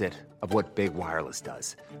opposite of what Big Wireless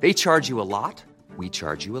does. They charge you a lot. We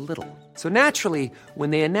charge you a little. So naturally, when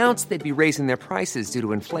they announced they'd be raising their prices due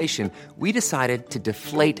to inflation, we decided to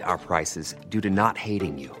deflate our prices due to not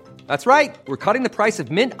hating you. That's right. We're cutting the price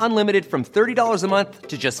of Mint Unlimited from $30 a month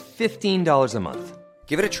to just $15 a month.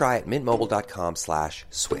 Give it a try at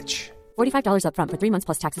mintmobile.com/switch. $45 up front for 3 months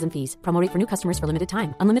plus taxes and fees. Promo rate for new customers for limited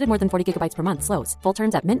time. Unlimited more than 40 gigabytes per month. Slows full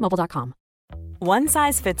terms at mintmobile.com. One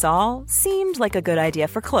size fits all seemed like a good idea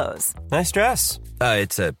for clothes. Nice dress.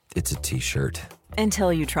 It's a t-shirt.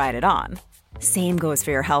 Until you tried it on. Same goes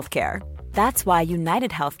for your healthcare. That's why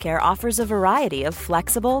United Healthcare offers a variety of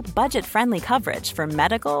flexible, budget-friendly coverage for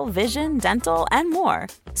medical, vision, dental, and more.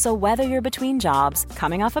 So whether you're between jobs,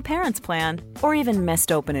 coming off a parent's plan, or even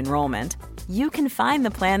missed open enrollment, you can find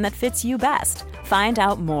the plan that fits you best. Find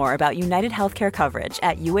out more about United Healthcare coverage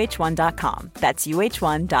at uh1.com. That's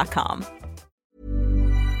uh1.com.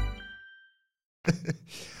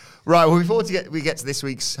 Right, well, before we get to this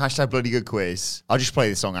week's hashtag Bloody Good quiz, I'll just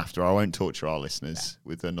play the song after. I won't torture our listeners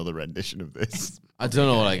with another rendition of this. I don't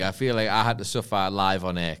know, I feel like I had to suffer live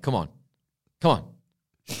on air. Come on.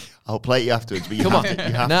 I'll play it you afterwards, but you Come have on. to.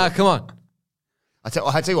 You have Nah, to. come on. I tell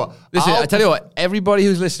you what. Listen, I tell you what, everybody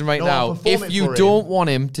who's listening right No, I'll now, perform if it you for don't him.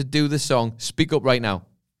 want him to do the song, speak up right now.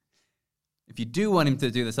 If you do want him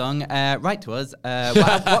to do the song, write to us.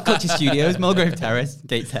 What Culture Studios, Mulgrave Terrace,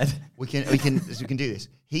 Gateshead. We can do this.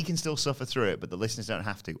 He can still suffer through it, but the listeners don't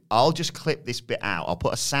have to. I'll just clip this bit out. I'll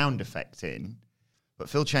put a sound effect in. But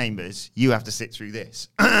Phil Chambers, you have to sit through this.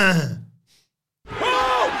 Oh!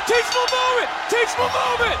 Tasteful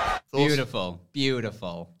moment! Beautiful.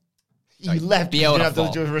 You left. You didn't have to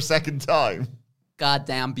Beautiful. do it for a second time.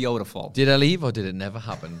 Goddamn beautiful. Did I leave or did it never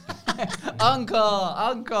happen?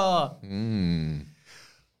 Encore.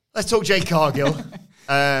 Let's talk Jade Cargill.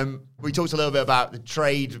 We talked a little bit about the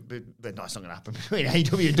trade, but no, it's not going to happen between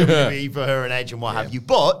AEW and WWE for her and Edge and what have you.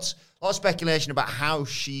 But a lot of speculation about how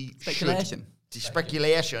she Speculation.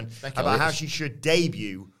 about how she should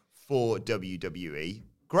debut for WWE.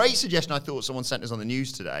 great suggestion I thought someone sent us on the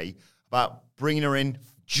news today about bringing her in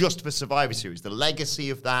just for Survivor Series. The legacy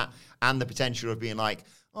of that and the potential of being like,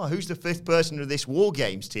 oh, who's the fifth person of this War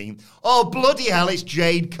Games team? Oh, bloody hell, it's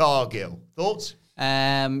Jade Cargill. Thoughts?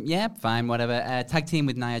 Yeah, fine, whatever. Tag team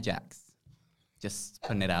with Nia Jax. Just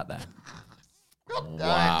putting it out there.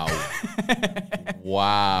 Wow.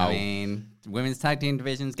 Wow. I mean, women's tag team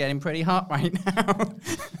division's getting pretty hot right now.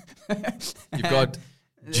 You've got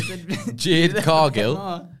Jade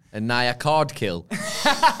Cargill and Nia Cardkill.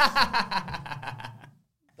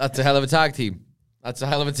 That's a hell of a tag team. That's a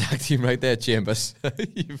hell of a tag team right there, Chambers.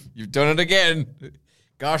 You've done it again.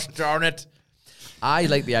 Gosh darn it. I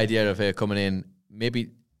like the idea of her coming in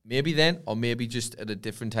maybe then, or maybe just at a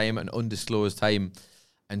different time, an undisclosed time,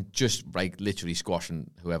 and just like literally squashing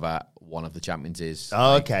whoever one of the champions is.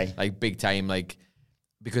 Oh, okay. Like big time, like,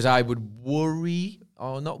 because I would worry,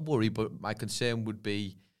 or not worry, but my concern would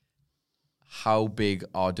be how big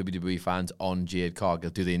are WWE fans on Jade Cargill?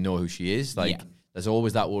 Do they know who she is? Like, Yeah. There's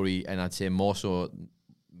always that worry, and I'd say more so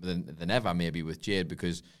than ever maybe with Jade,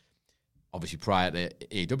 because obviously prior to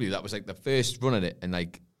AEW, that was like the first run at it, and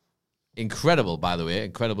like incredible, by the way,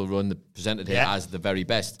 incredible run that presented her as the very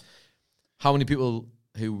best. How many people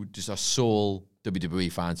who just are sole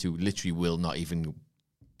WWE fans who literally will not even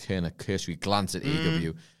turn a cursory glance at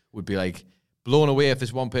AEW would be like blown away if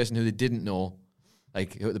there's one person who they didn't know,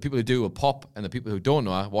 like the people who do will pop, and the people who don't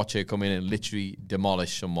know her watch her come in and literally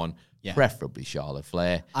demolish someone. Yeah. Preferably Charlotte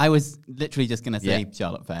Flair. I was literally just going to say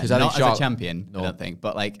Charlotte Flair. Not as a champion, I don't think.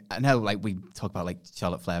 But, like, I know, like, we talk about, like,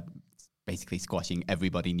 Charlotte Flair basically squashing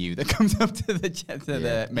everybody new that comes up to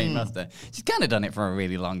the main roster. She's kind of done it for a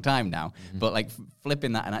really long time now. But, like,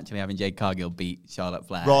 flipping that and actually having Jade Cargill beat Charlotte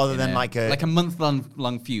Flair. Rather than, like a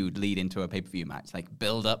month-long feud lead into a pay-per-view match. Like,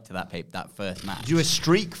 build up to that first match. Do you a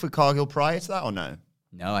streak for Cargill prior to that, or no?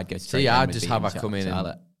 No, I'd go straight. See, I'd just have her come in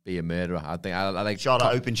and be a murderer. I think I like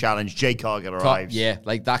Charlotte open challenge. Jade Cargill arrives. Yeah,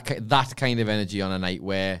 like that kind of energy on a night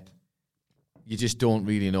where you just don't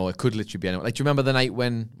really know. It could literally be anyone. Like, do you remember the night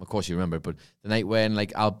when? Of course you remember, but the night when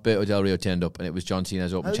like Alberto Del Rio turned up and it was John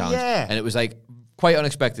Cena's open challenge, and it was like quite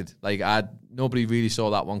unexpected. Like nobody really saw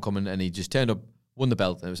that one coming, and he just turned up, won the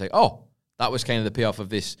belt, and it was like, oh, that was kind of the payoff of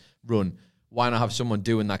this run. Why not have someone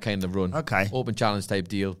doing that kind of run? Okay, open challenge type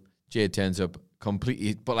deal. Jade turns up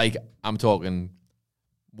completely, but like I'm talking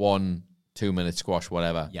 1-2 minute squash,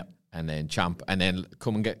 whatever. Yep. And then champ, and then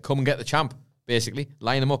come and get the champ. Basically,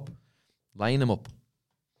 line them up. I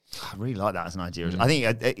really like that as an idea. I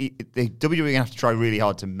think the WWE are going to have to try really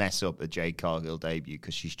hard to mess up the Jade Cargill debut,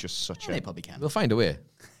 because she's just such a... They probably can. They'll find a way.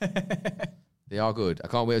 They are good. I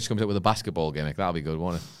can't wait till she comes out with a basketball gimmick. That'll be good,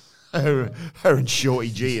 won't it? Her and Shorty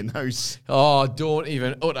G and those... Oh, don't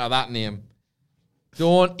even utter that name.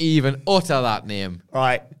 Don't even utter that name.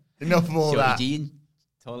 Right, enough of all that. Shorty G and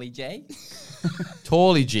Tolly J?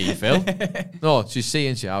 Tolly G, Phil. No, she's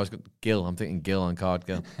seeing she. I was Gill. I'm thinking Gill on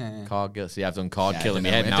Cardgill. Cardgill. See, I've done Cardkill in my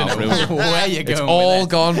head now. Where you going? It's all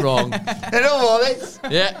gone wrong. Enough of all this.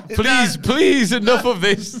 Yeah, please, enough of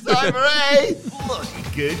this. Time for a bloody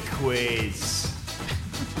good quiz.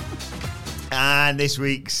 And this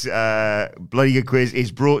week's bloody good quiz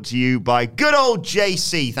is brought to you by good old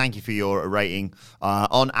JC. Thank you for your rating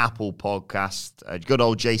on Apple Podcast. Good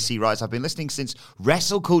old JC writes, I've been listening since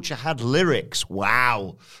WrestleCulture had lyrics.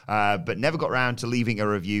 Wow. But never got around to leaving a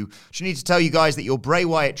review. Just need to tell you guys that your Bray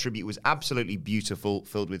Wyatt tribute was absolutely beautiful,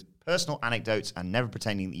 filled with personal anecdotes and never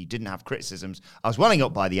pretending that you didn't have criticisms. I was welling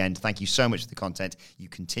up by the end. Thank you so much for the content you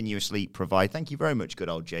continuously provide. Thank you very much, good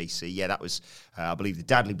old JC. Yeah, that was, I believe, the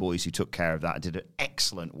Dadley boys who took care of that. Did an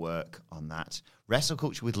excellent work on that.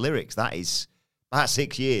 WrestleCulture with lyrics, that is about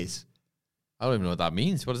 6 years. I don't even know what that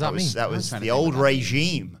means. What does that mean? That was the old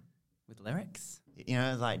regime. With lyrics? You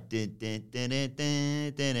know, like, and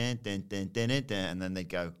then they'd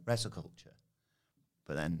go, WrestleCulture.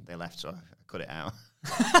 But then they left, so I cut it out.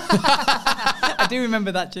 I do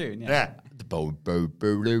remember that tune. Yeah. But where's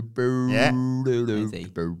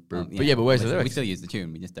the lyrics? We still use the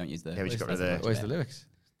tune. We just don't use the. Yeah, we just got rid of the. Where's the lyrics?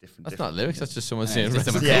 That's not lyrics. That's just someone saying.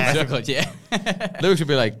 Lyrics would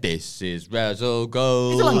be like, "This is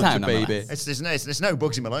WrestleCulture, it's a long time, baby." There's no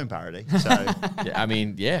Bugsy Malone parody. So yeah, I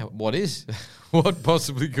mean, yeah. What is? What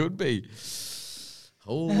possibly could be?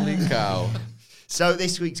 Holy cow! So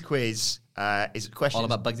this week's quiz is a question all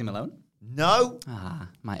about Bugsy Malone. No.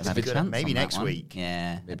 Might have had a chance. Maybe next week.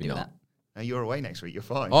 Yeah, maybe not. That. No, you're away next week. You're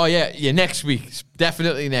fine. Oh yeah, next week.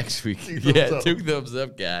 Definitely next week. Yeah, 2 thumbs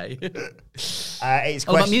up, guy. It's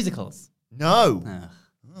about musicals? No.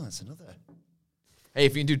 Oh, that's another. Hey,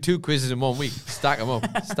 if you can do 2 quizzes in 1 week, stack them up.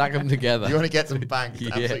 Stack them together. You want to get some banked?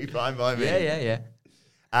 Absolutely fine by me. Yeah.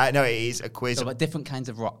 No, it is a quiz. So about different kinds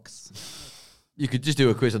of rocks. You could just do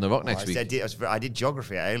a quiz on the rock next week. I did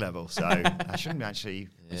geography at A-level, so I shouldn't actually...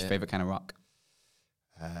 What's your favourite kind of rock?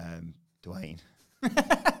 Dwayne.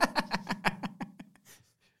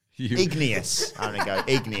 Igneous. I'm going to go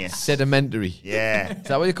igneous. Sedimentary. Yeah. Is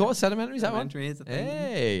that what you call it? Sedimentary? Is that one? Sedimentary is a thing.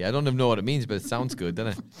 Hey, I don't even know what it means, but it sounds good,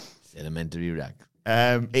 doesn't it? Sedimentary rock.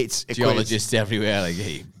 It's a geologists everywhere, like,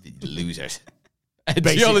 hey, losers.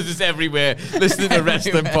 Geologists everywhere listening to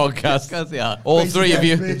wrestling podcasts. Because they are. All three of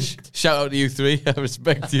you. Shout out to you three. I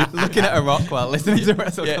respect you. Looking at a rock while listening to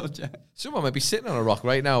WrestleCulture. Yeah. Someone might be sitting on a rock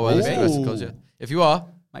right now while listening to WrestleCulture. If you are.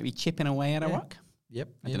 Might be chipping away at a rock. Yep.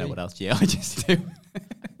 I don't know what else geologists do.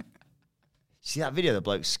 See that video of the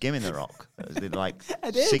bloke skimming the rock? It was like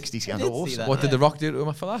I did. 60 seconds. See that. What did the rock do to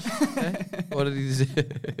him for that? What did he do?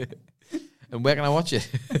 And where can I watch it?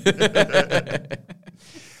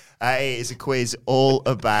 It's a quiz all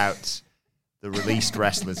about the released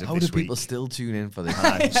wrestlers of How this do people week. still tune in for this?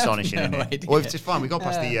 Astonishing, no isn't it? idea. Well, it's fine. We got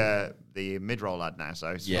past the mid-roll ad now, so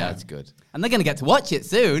it's Yeah, fine. that's good. And they're going to get to watch it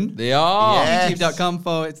soon. They are. Yes.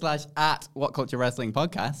 YouTube.com/@ What Culture Wrestling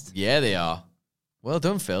Podcast. Yeah, they are. Well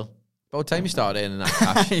done, Phil. About time you started earning that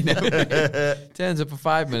cash. I know. Turns up for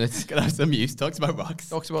 5 minutes. Gonna have some use. Talks about rocks.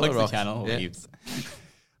 Talks about Plugs the rocks. channel. Yeah. Leaves.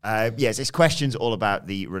 Yes, it's questions all about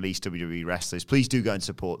the released WWE wrestlers. Please do go and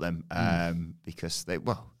support them because they've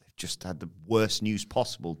just had the worst news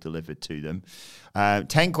possible delivered to them.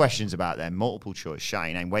 10 questions about them, multiple choice. Shout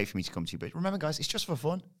your name, wait for me to come to you. But remember, guys, it's just for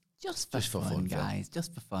fun. Just for fun, guys.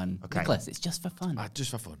 Just for fun. Okay. Nicholas, it's just for fun.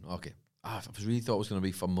 Just for fun. Okay. I really thought it was going to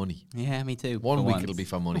be for money. Yeah, me too. One For week once. it'll be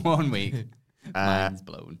for money. 1 week. Mind's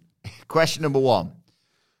blown. Question number 1.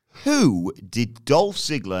 Who did Dolph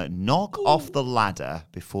Ziggler knock off the ladder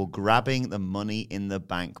before grabbing the Money in the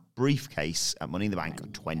Bank briefcase at Money in the Bank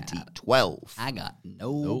 2012? I got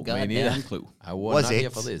no me neither. goddamn clue. I was not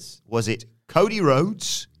here for this. Was it Cody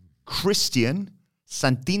Rhodes, Christian,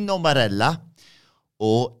 Santino Marella,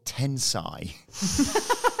 or Tensai?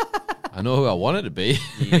 I know who I wanted to be.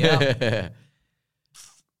 Yeah.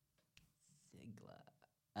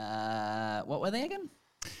 What were they again?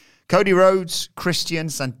 Cody Rhodes, Christian,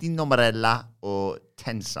 Santino Marella, or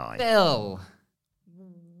Tensai? Phil.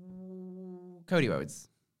 Cody Rhodes.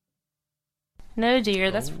 No,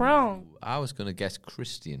 dear, that's wrong. I was going to guess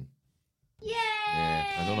Christian. Yay! Yeah,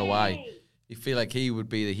 I don't know why. You feel like he would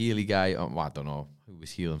be the heely guy. Well, I don't know who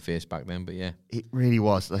was heel and face back then, but yeah. It really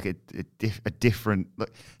was like a different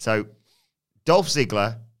look. So, Dolph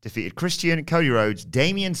Ziggler defeated Christian, Cody Rhodes,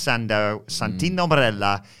 Damian Sandow, Santino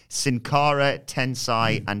Marella, Sin Cara,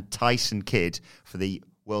 Tensai, and Tyson Kidd for the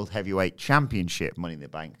World Heavyweight Championship Money in the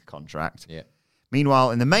Bank contract. Yeah. Meanwhile,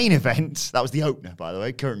 in the main event, that was the opener, by the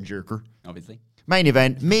way, curtain jerker. Obviously. Main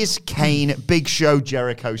event, Miz, Kane, Big Show,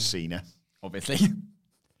 Jericho, Cena. Obviously.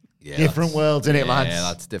 Yeah, Different worlds, innit, lads? Yeah,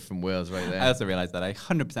 that's different worlds right I there. also realised that I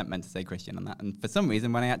 100% meant to say Christian on that. And for some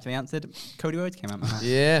reason, when I actually answered, Cody Rhodes came out my mouth.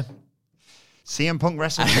 Yeah. CM Punk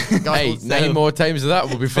wrestling. Hey, 9 more times of that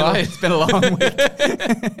will be fine. It's been a long week.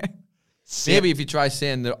 Maybe if you try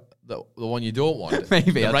saying the one you don't want,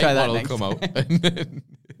 Maybe, the I'll right try that one will next come out.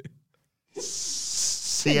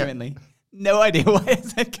 Genuinely. No idea why I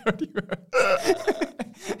said Cody Rhodes.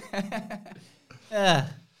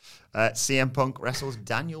 CM Punk wrestles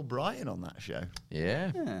Daniel Bryan on that show.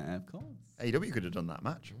 Yeah. Yeah, of course. AEW could have done that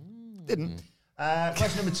match. Didn't.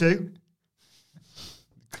 Question number 2.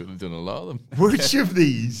 Could have done a lot of them. Which of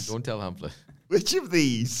these? Don't tell Hamflet. Which of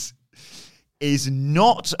these is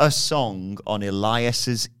not a song on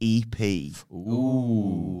Elias's EP?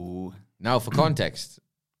 Ooh. Now, for context,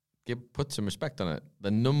 put some respect on it. The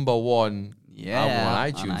number 1 album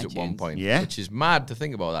on iTunes at one point, which is mad to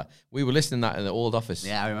think about that. We were listening to that in the old office.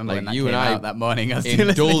 Yeah, I remember when that you came and I out that morning. I was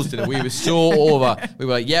indulged in it. We were so over. We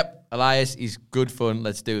were like, "Yep, Elias, he's good fun.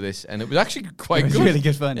 Let's do this." And it was actually quite good. Really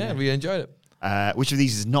good fun. Yeah, we enjoyed it. Which of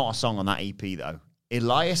these is not a song on that EP, though?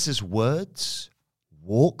 Elias's words,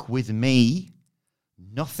 Walk With Me,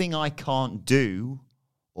 Nothing I Can't Do,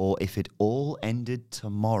 or If It All Ended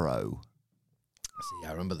Tomorrow? See,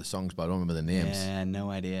 I remember the songs, but I don't remember the names. Yeah,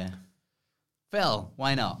 no idea. Phil,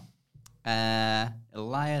 why not?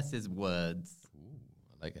 Elias's words. Ooh,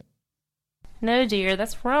 I like it. No, dear,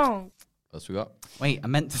 that's wrong. What else we got? Wait, I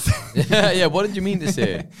meant to say. Yeah, what did you mean to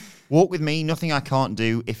say? Walk With Me, Nothing I Can't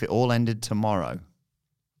Do, If It All Ended Tomorrow. I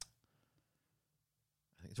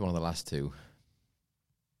think it's one of the last two.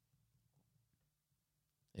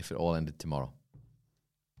 If It All Ended Tomorrow.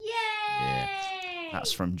 Yeah.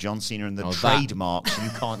 That's from John Cena and the Oh, that. trademark You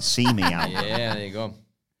Can't See Me album. Yeah, there you go.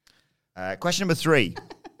 Question number 3.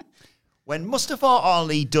 When Mustafa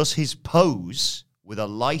Ali does his pose with a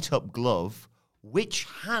light-up glove, Which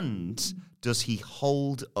hand does he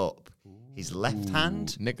hold up? His left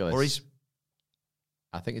hand? Nicholas. Or his...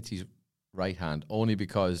 I think it's his right hand, only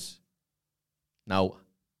because now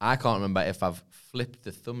I can't remember if I've flipped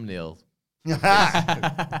the thumbnail.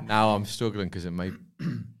 Now I'm struggling because it might...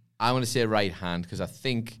 I want to say right hand because I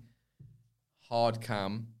think hard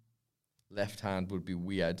cam, left hand would be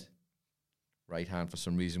weird. Right hand for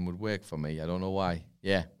some reason would work for me. I don't know why.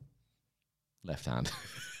 Yeah. Left hand.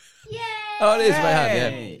 Yay! Oh, it is right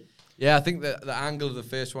hand, yeah. Yeah, I think the angle of the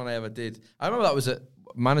first one I ever did, I remember that was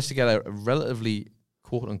managed to get a relatively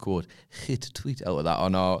quote-unquote hit tweet out of that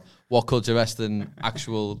on our What Culture Wrestling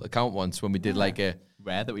actual account once when we did like a...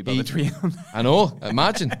 Rare that we both tweet on that. I know,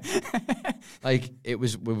 imagine. Like, we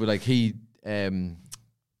were like, he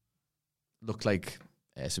looked like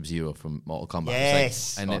Sub-Zero from Mortal Kombat.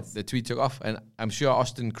 Yes. Like, and the tweet took off. And I'm sure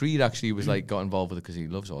Austin Creed actually was like, got involved with it because he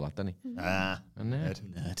loves all that, doesn't he? A nerd.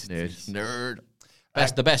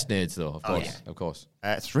 The best nerds, though, of course. Yeah. Of course.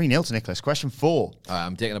 3-0 to Nicholas. Question 4. All right,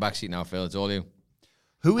 I'm taking a back seat now, Phil. It's all you.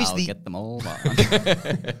 I'll get them all.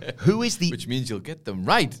 Who is the... Which means you'll get them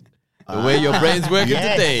right. The way your brain's working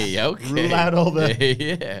today. Okay. Rule out all the...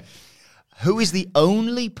 Yeah. Who is the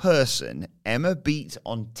only person Emma beat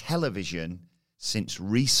on television since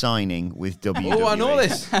re-signing with WWE? Oh, I know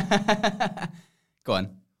this. Go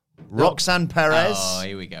on. Roxanne Perez. Oh,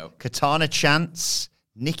 here we go. Katana Chance,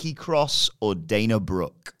 Nikki Cross, or Dana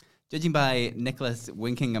Brooke? Judging by Nicholas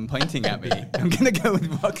winking and pointing at me, I'm going to go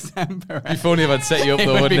with Roxanne Perez. It'd be funny if I'd set you up,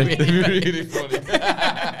 though, wouldn't it? Really Really funny.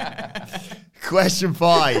 Question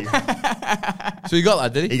 5. So you got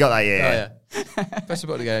that, did he? He got that, yeah. Oh, yeah. Press the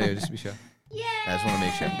button again, anyway, just to be sure. Yay! I just want to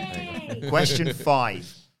make sure. There you go. Question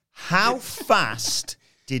 5. How fast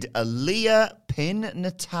did Aaliyah pin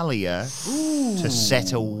Natalia to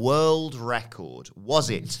set a world record? Was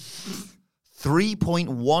it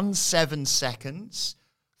 3.17 seconds,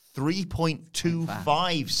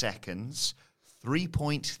 3.25 seconds,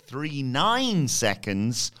 3.39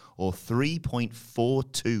 seconds, or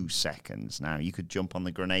 3.42 seconds? Now, you could jump on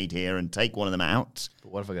the grenade here and take one of them out.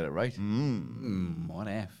 But what if I get it right? What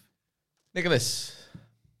if? Nicholas,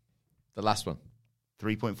 the last one.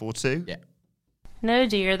 3.42? Yeah. No,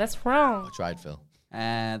 dear, that's wrong. I tried, Phil.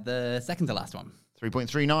 The second to last one.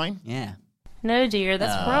 3.39? Yeah. No, dear,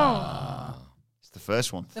 that's wrong. It's the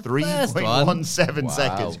first one. The first one? 3.17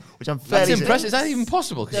 seconds, which I'm That's fairly... impressive. Is that even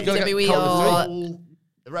possible? Because you've got to WWE get are-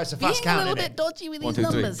 Right, it's a fast count, isn't it? dodgy with 1, 2,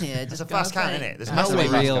 3. here. It's a fast count, isn't it? There's That's no a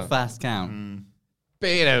way. real fast count.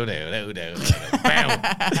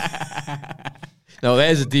 No,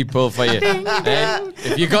 there's a deep pull for you.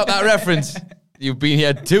 If you got that reference, you've been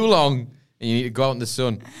here too long and you need to go out in the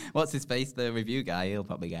sun. What's his face? The review guy. He'll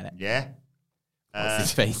probably get it. Yeah. What's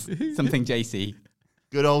his face? Something JC.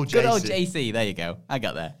 Good old JC. Good old JC. There you go. I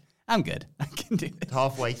got there. I'm good. I can do this.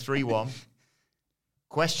 Halfway, 3-1.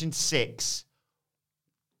 Question 6.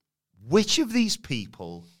 Which of these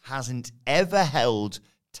people hasn't ever held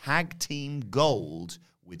tag team gold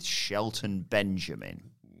with Shelton Benjamin?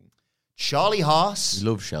 Charlie Haas, We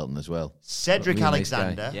love Shelton as well. Cedric Really nice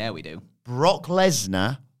Alexander, guy. Yeah, we do. Brock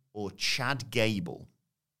Lesnar, or Chad Gable?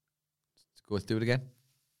 Let's do it again.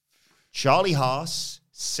 Charlie Haas,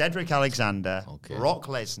 Cedric Alexander, Okay. Brock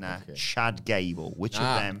Lesnar, Okay. Chad Gable. Which of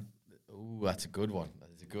them? Ooh, that's a good one.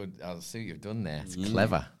 That's a good. I'll see what you've done there. It's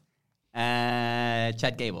clever.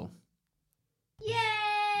 Chad Gable. Yeah.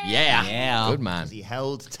 Yeah. Good man. He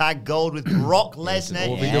held tag gold with Brock Lesnar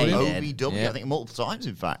in OVW. OVW, Yeah. I think multiple times,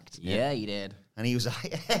 in fact. Yeah, he did. And he was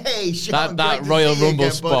like, hey, Shelton, That great to Royal see you Rumble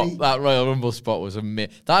again, spot. buddy. That Royal Rumble spot was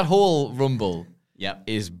amazing. That whole Rumble Yep.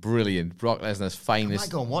 is brilliant. Brock Lesnar's finest. I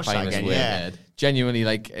might go and watch that finest again, work. yeah. Genuinely,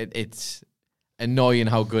 like it's annoying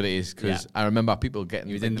how good it is because Yeah. I remember people getting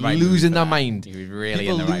He was in the right losing mood for their that. mind. He was really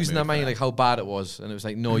people in the right losing mood their for mind, that. like how bad it was, and it was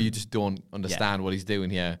like, no, you just don't understand what he's doing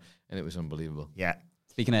here, and it was unbelievable. Yeah.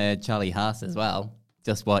 Speaking of Charlie Haas as well,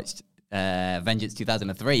 just watched Vengeance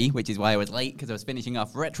 2003, which is why I was late because I was finishing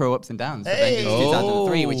off retro ups and downs for Hey! Vengeance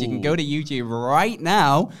 2003, which you can go to YouTube right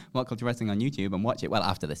now, What Culture Wrestling on YouTube, and watch it. Well,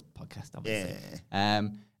 after this podcast, obviously. Yeah.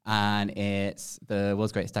 And it's the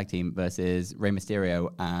World's Greatest Tag Team versus Rey Mysterio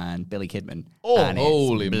and Billy Kidman. Oh, and it's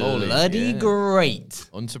holy moly, bloody yeah. great.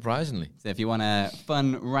 Unsurprisingly, So if you want a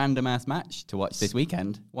fun random ass match to watch this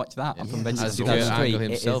weekend, watch that on from Vengeance As Kurt 2003. Angle It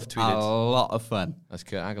himself is tweeted. a lot of fun. as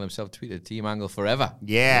Kurt Angle himself tweeted, Team Angle forever.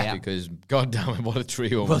 Yeah. Because God damn it, what a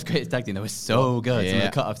trio! World's Greatest Tag Team, they were so good. Some Yeah.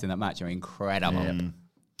 of the cut-offs in that match are incredible.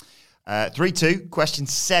 3-2. Question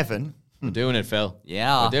 7. We're doing it, Phil.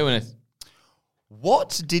 Yeah. We're doing it.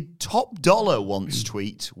 What did Top Dollar once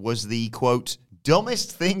tweet was the, quote,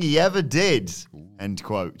 dumbest thing he ever did, end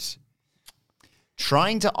quote?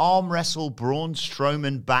 trying to arm wrestle Braun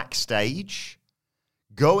Strowman backstage,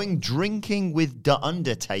 going drinking with The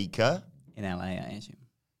Undertaker, In LA, I assume.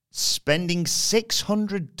 spending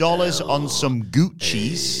 $600 on some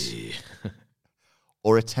Gucci's,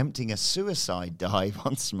 or attempting a suicide dive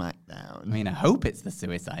on SmackDown. I mean, I hope it's the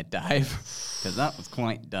suicide dive, because that was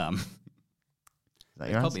quite dumb. Is that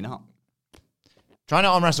your Probably answer? not. Trying to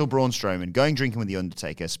arm wrestle Braun Strowman, going drinking with The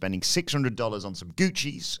Undertaker, spending $600 on some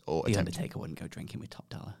Gucci's, or The attempting... Undertaker wouldn't go drinking with Top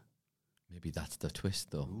Dollar. Maybe that's the twist,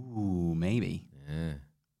 though. Ooh, maybe. Yeah.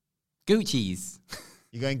 Gucci's.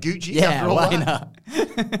 You're going Gucci's Yeah, after all why that? not?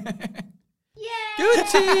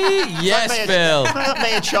 Gucci! Yes, Bill. That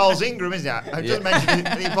Mayor Charles Ingram, isn't it? I just mentioned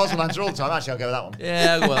the impossible answer all the time. Actually, I'll go with that one.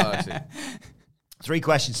 Yeah, well, actually. 3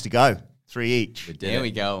 questions to go. 3 each. Here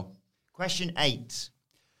we go. Question 8.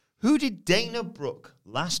 Who did Dana Brooke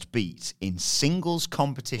last beat in singles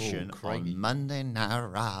competition on Monday Night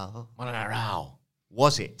Raw?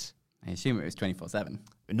 Was it? I assume it was 24/7.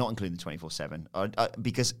 Not including the 24/7.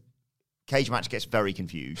 Because cage match gets very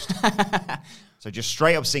confused. So just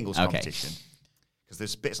straight up singles competition. Because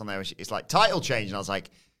there's bits on there which it's like title change. And I was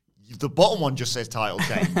like, the bottom one just says title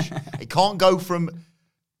change. It can't go from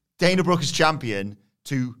Dana Brooke as champion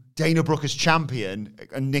to Dana Brooke as champion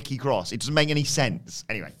and Nikki Cross. It doesn't make any sense.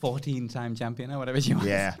 Anyway. 14-time champion or whatever she was.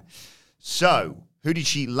 Yeah. So, who did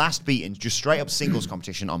she last beat in just straight up singles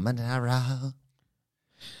competition on Monday Night Raw?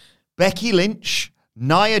 Becky Lynch,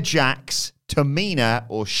 Nia Jax, Tamina,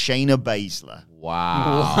 or Shayna Baszler?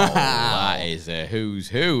 Wow. That is a who's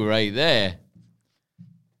who right there.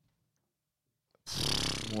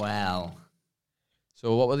 Well.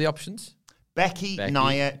 So what were the options? Becky,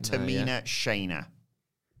 Nia, Tamina, Shayna.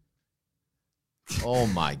 Oh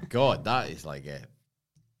my God, that is like a...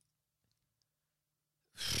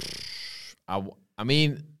 I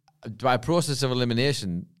mean, by process of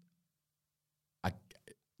elimination,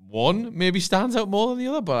 one maybe stands out more than the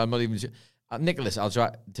other, but I'm not even sure. Nicholas, I'll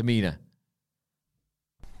try Tamina.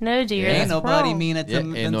 No, dear. Ain't That's nobody wrong. meaner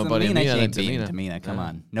ain't nobody Tamina. meaner than She ain't beating Tamina. Tamina. Come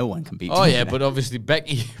on. No one can beat Oh, Tamina. yeah, but obviously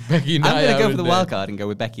Becky I'm Nia. going to go for the and, wild card and go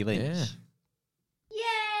with Becky Lynch.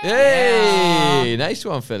 Yeah. Hey, nice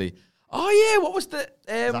one, Philly. Oh, yeah, what was the...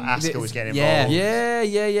 Asuka was getting yeah.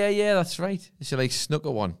 involved. Yeah, that's right. She like snuck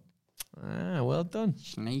a one. Ah, well done.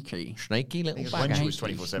 Sneaky. Snaky little When bag. she was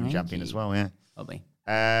 24/7 champion as well, yeah. Probably.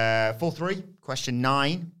 4-3, question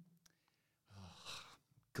 9. Oh,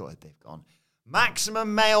 God, they've gone.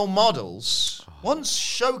 Maximum Male Models once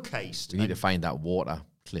showcased. We need to find that water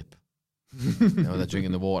clip. They're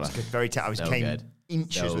drinking the water. I was So came good.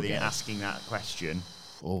 inches So within good. asking that question.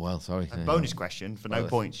 Oh, well, sorry. A bonus question for no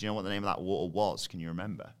points. Do you know what the name of that water was? Can you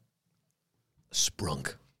remember?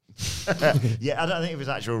 Sprunk. Yeah, I don't think it was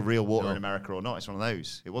actual real water in America or not. It's one of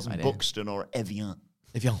those. It wasn't Buxton or Evian.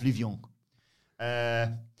 Evian.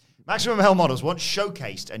 Maximum Male Models once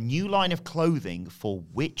showcased a new line of clothing for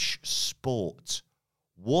which sport?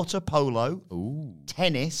 Water polo,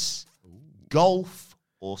 tennis, golf,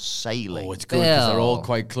 or sailing? Oh, it's good because they're all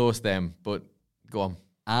quite close then, but go on.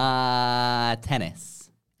 Tennis.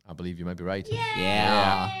 I believe you might be right.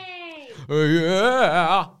 Yeah.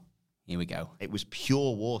 Yeah. Here we go. It was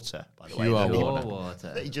pure water, by the way. Pure That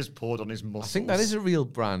water. he just poured on his muscles. I think that is a real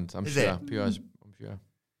brand. I'm Is sure. it? Pure, I'm sure.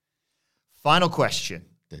 Final question.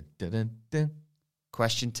 Dun, dun, dun, dun.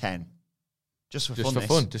 Question 10. Just for Just fun. for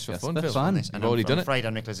fun. Just for fun, Phil. fun. You've already done I'm it. afraid,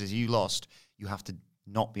 Nicholas, as you lost, you have to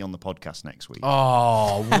not be on the podcast next week.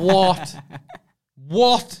 Oh, what?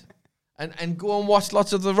 What? And go and watch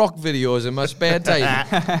lots of The Rock videos in my spare time.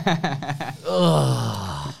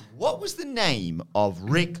 What was the name of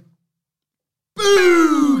Rick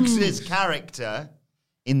Boogs' character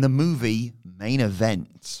in the movie Main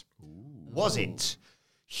Event? Was it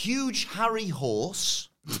Huge Harry Horse?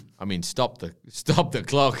 I mean, stop the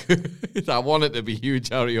clock. I want it to be Huge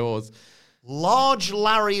Harry Horse. Large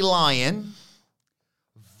Larry Lion?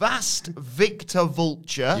 Vast Victor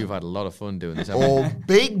Vulture? You've had a lot of fun doing this, haven't you? Or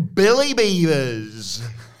Big Billy Beavers?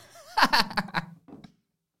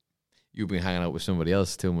 You've been hanging out with somebody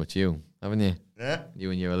else too much, haven't you? Yeah. You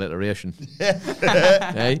and your alliteration.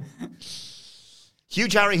 Hey?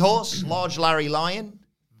 Huge Harry Horse, Large Larry Lion,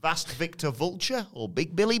 Vast Victor Vulture, or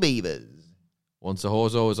Big Billy Beavers? Once a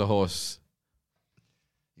horse, always a horse.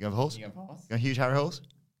 You have a horse? You have a Huge Harry Horse?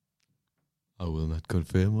 I will not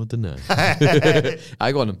confirm or deny.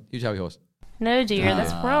 I got him. Huge Harry Horse. No, dear.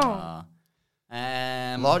 That's wrong.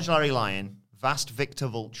 Large Larry Lion, Vast Victor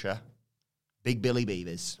Vulture, Big Billy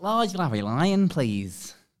Beavers. Large Larry Lion,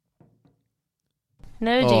 please.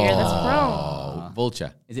 No, dear. That's wrong. Oh,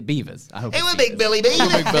 Vulture. Is it Beavers? I hope It it's was Big Billy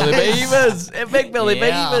Beavers. Big Billy Beavers. Big Billy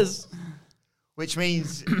Yeah. Beavers. Which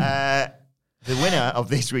means The winner of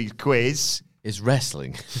this week's quiz is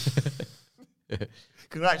wrestling.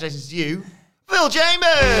 Congratulations to you, Phil Chambers.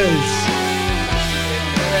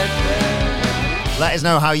 Let us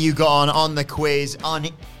know how you got on the quiz on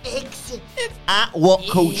X at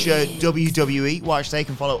WhatCulture WWE. Watch, they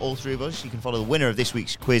can follow all three of us. You can follow the winner of this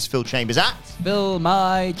week's quiz, Phil Chambers, at Fill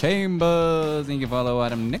My Chambers. And you can follow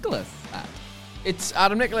Adam Nicholas at It's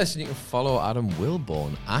Adam Nicholas, and you can follow Adam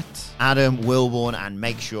Wilborn at Adam Wilborn, and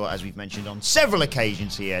make sure, as we've mentioned on several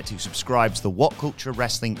occasions here, to subscribe to the What Culture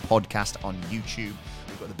Wrestling podcast on YouTube.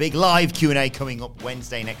 We've got the big live Q&A coming up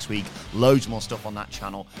Wednesday next week. Loads more stuff on that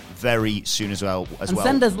channel very soon as well.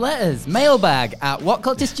 Send us letters. Mailbag at What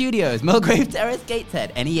Culture Studios, Mulgrave Terrace,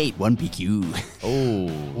 Gateshead, NE8 1PQ. Oh,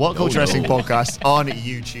 What Culture Wrestling podcast on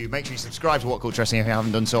YouTube. Make sure you subscribe to What Culture Wrestling if you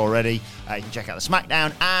haven't done so already. You can check out the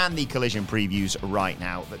SmackDown and the Collision previews right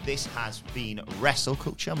now. But this has been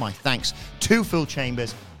WrestleCulture. My thanks to Phil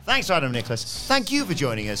Chambers. Thanks to Adam Nicholas. Thank you for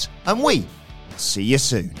joining us, and we will see you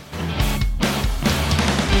soon.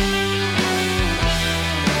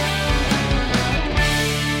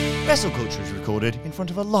 WrestleCulture is recorded in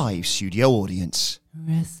front of a live studio audience.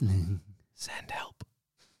 Wrestling. Send help.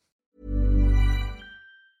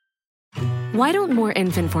 Why don't more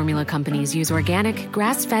infant formula companies use organic,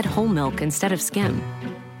 grass-fed whole milk instead of skim?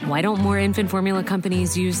 Why don't more infant formula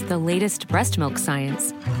companies use the latest breast milk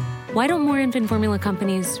science? Why don't more infant formula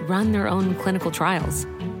companies run their own clinical trials?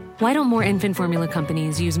 Why don't more infant formula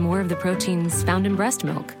companies use more of the proteins found in breast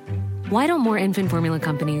milk? Why don't more infant formula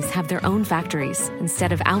companies have their own factories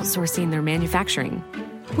instead of outsourcing their manufacturing?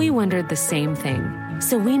 We wondered the same thing.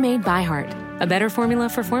 So we made ByHeart, a better formula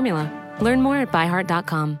for formula. Learn more at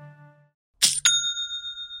byheart.com.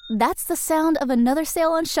 That's the sound of another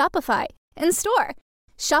sale on Shopify in store.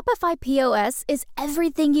 Shopify POS is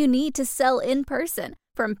everything you need to sell in person.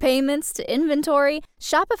 From payments to inventory,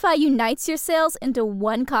 Shopify unites your sales into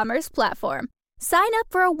one commerce platform. Sign up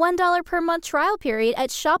for a $1 per month trial period at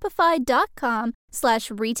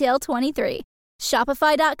shopify.com/retail23.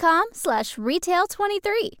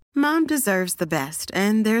 Shopify.com/retail23. Mom deserves the best,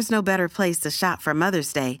 and there's no better place to shop for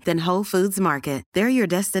Mother's Day than Whole Foods Market. They're your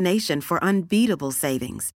destination for unbeatable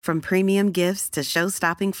savings, from premium gifts to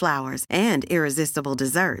show-stopping flowers and irresistible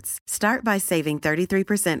desserts. Start by saving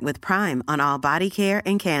 33% with Prime on all body care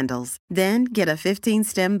and candles. Then get a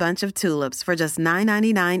 15-stem bunch of tulips for just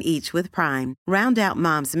 $9.99 each with Prime. Round out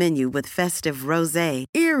Mom's menu with festive rosé,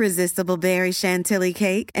 irresistible berry chantilly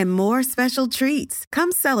cake, and more special treats.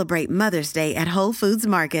 Come celebrate Mother's Day at Whole Foods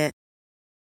Market.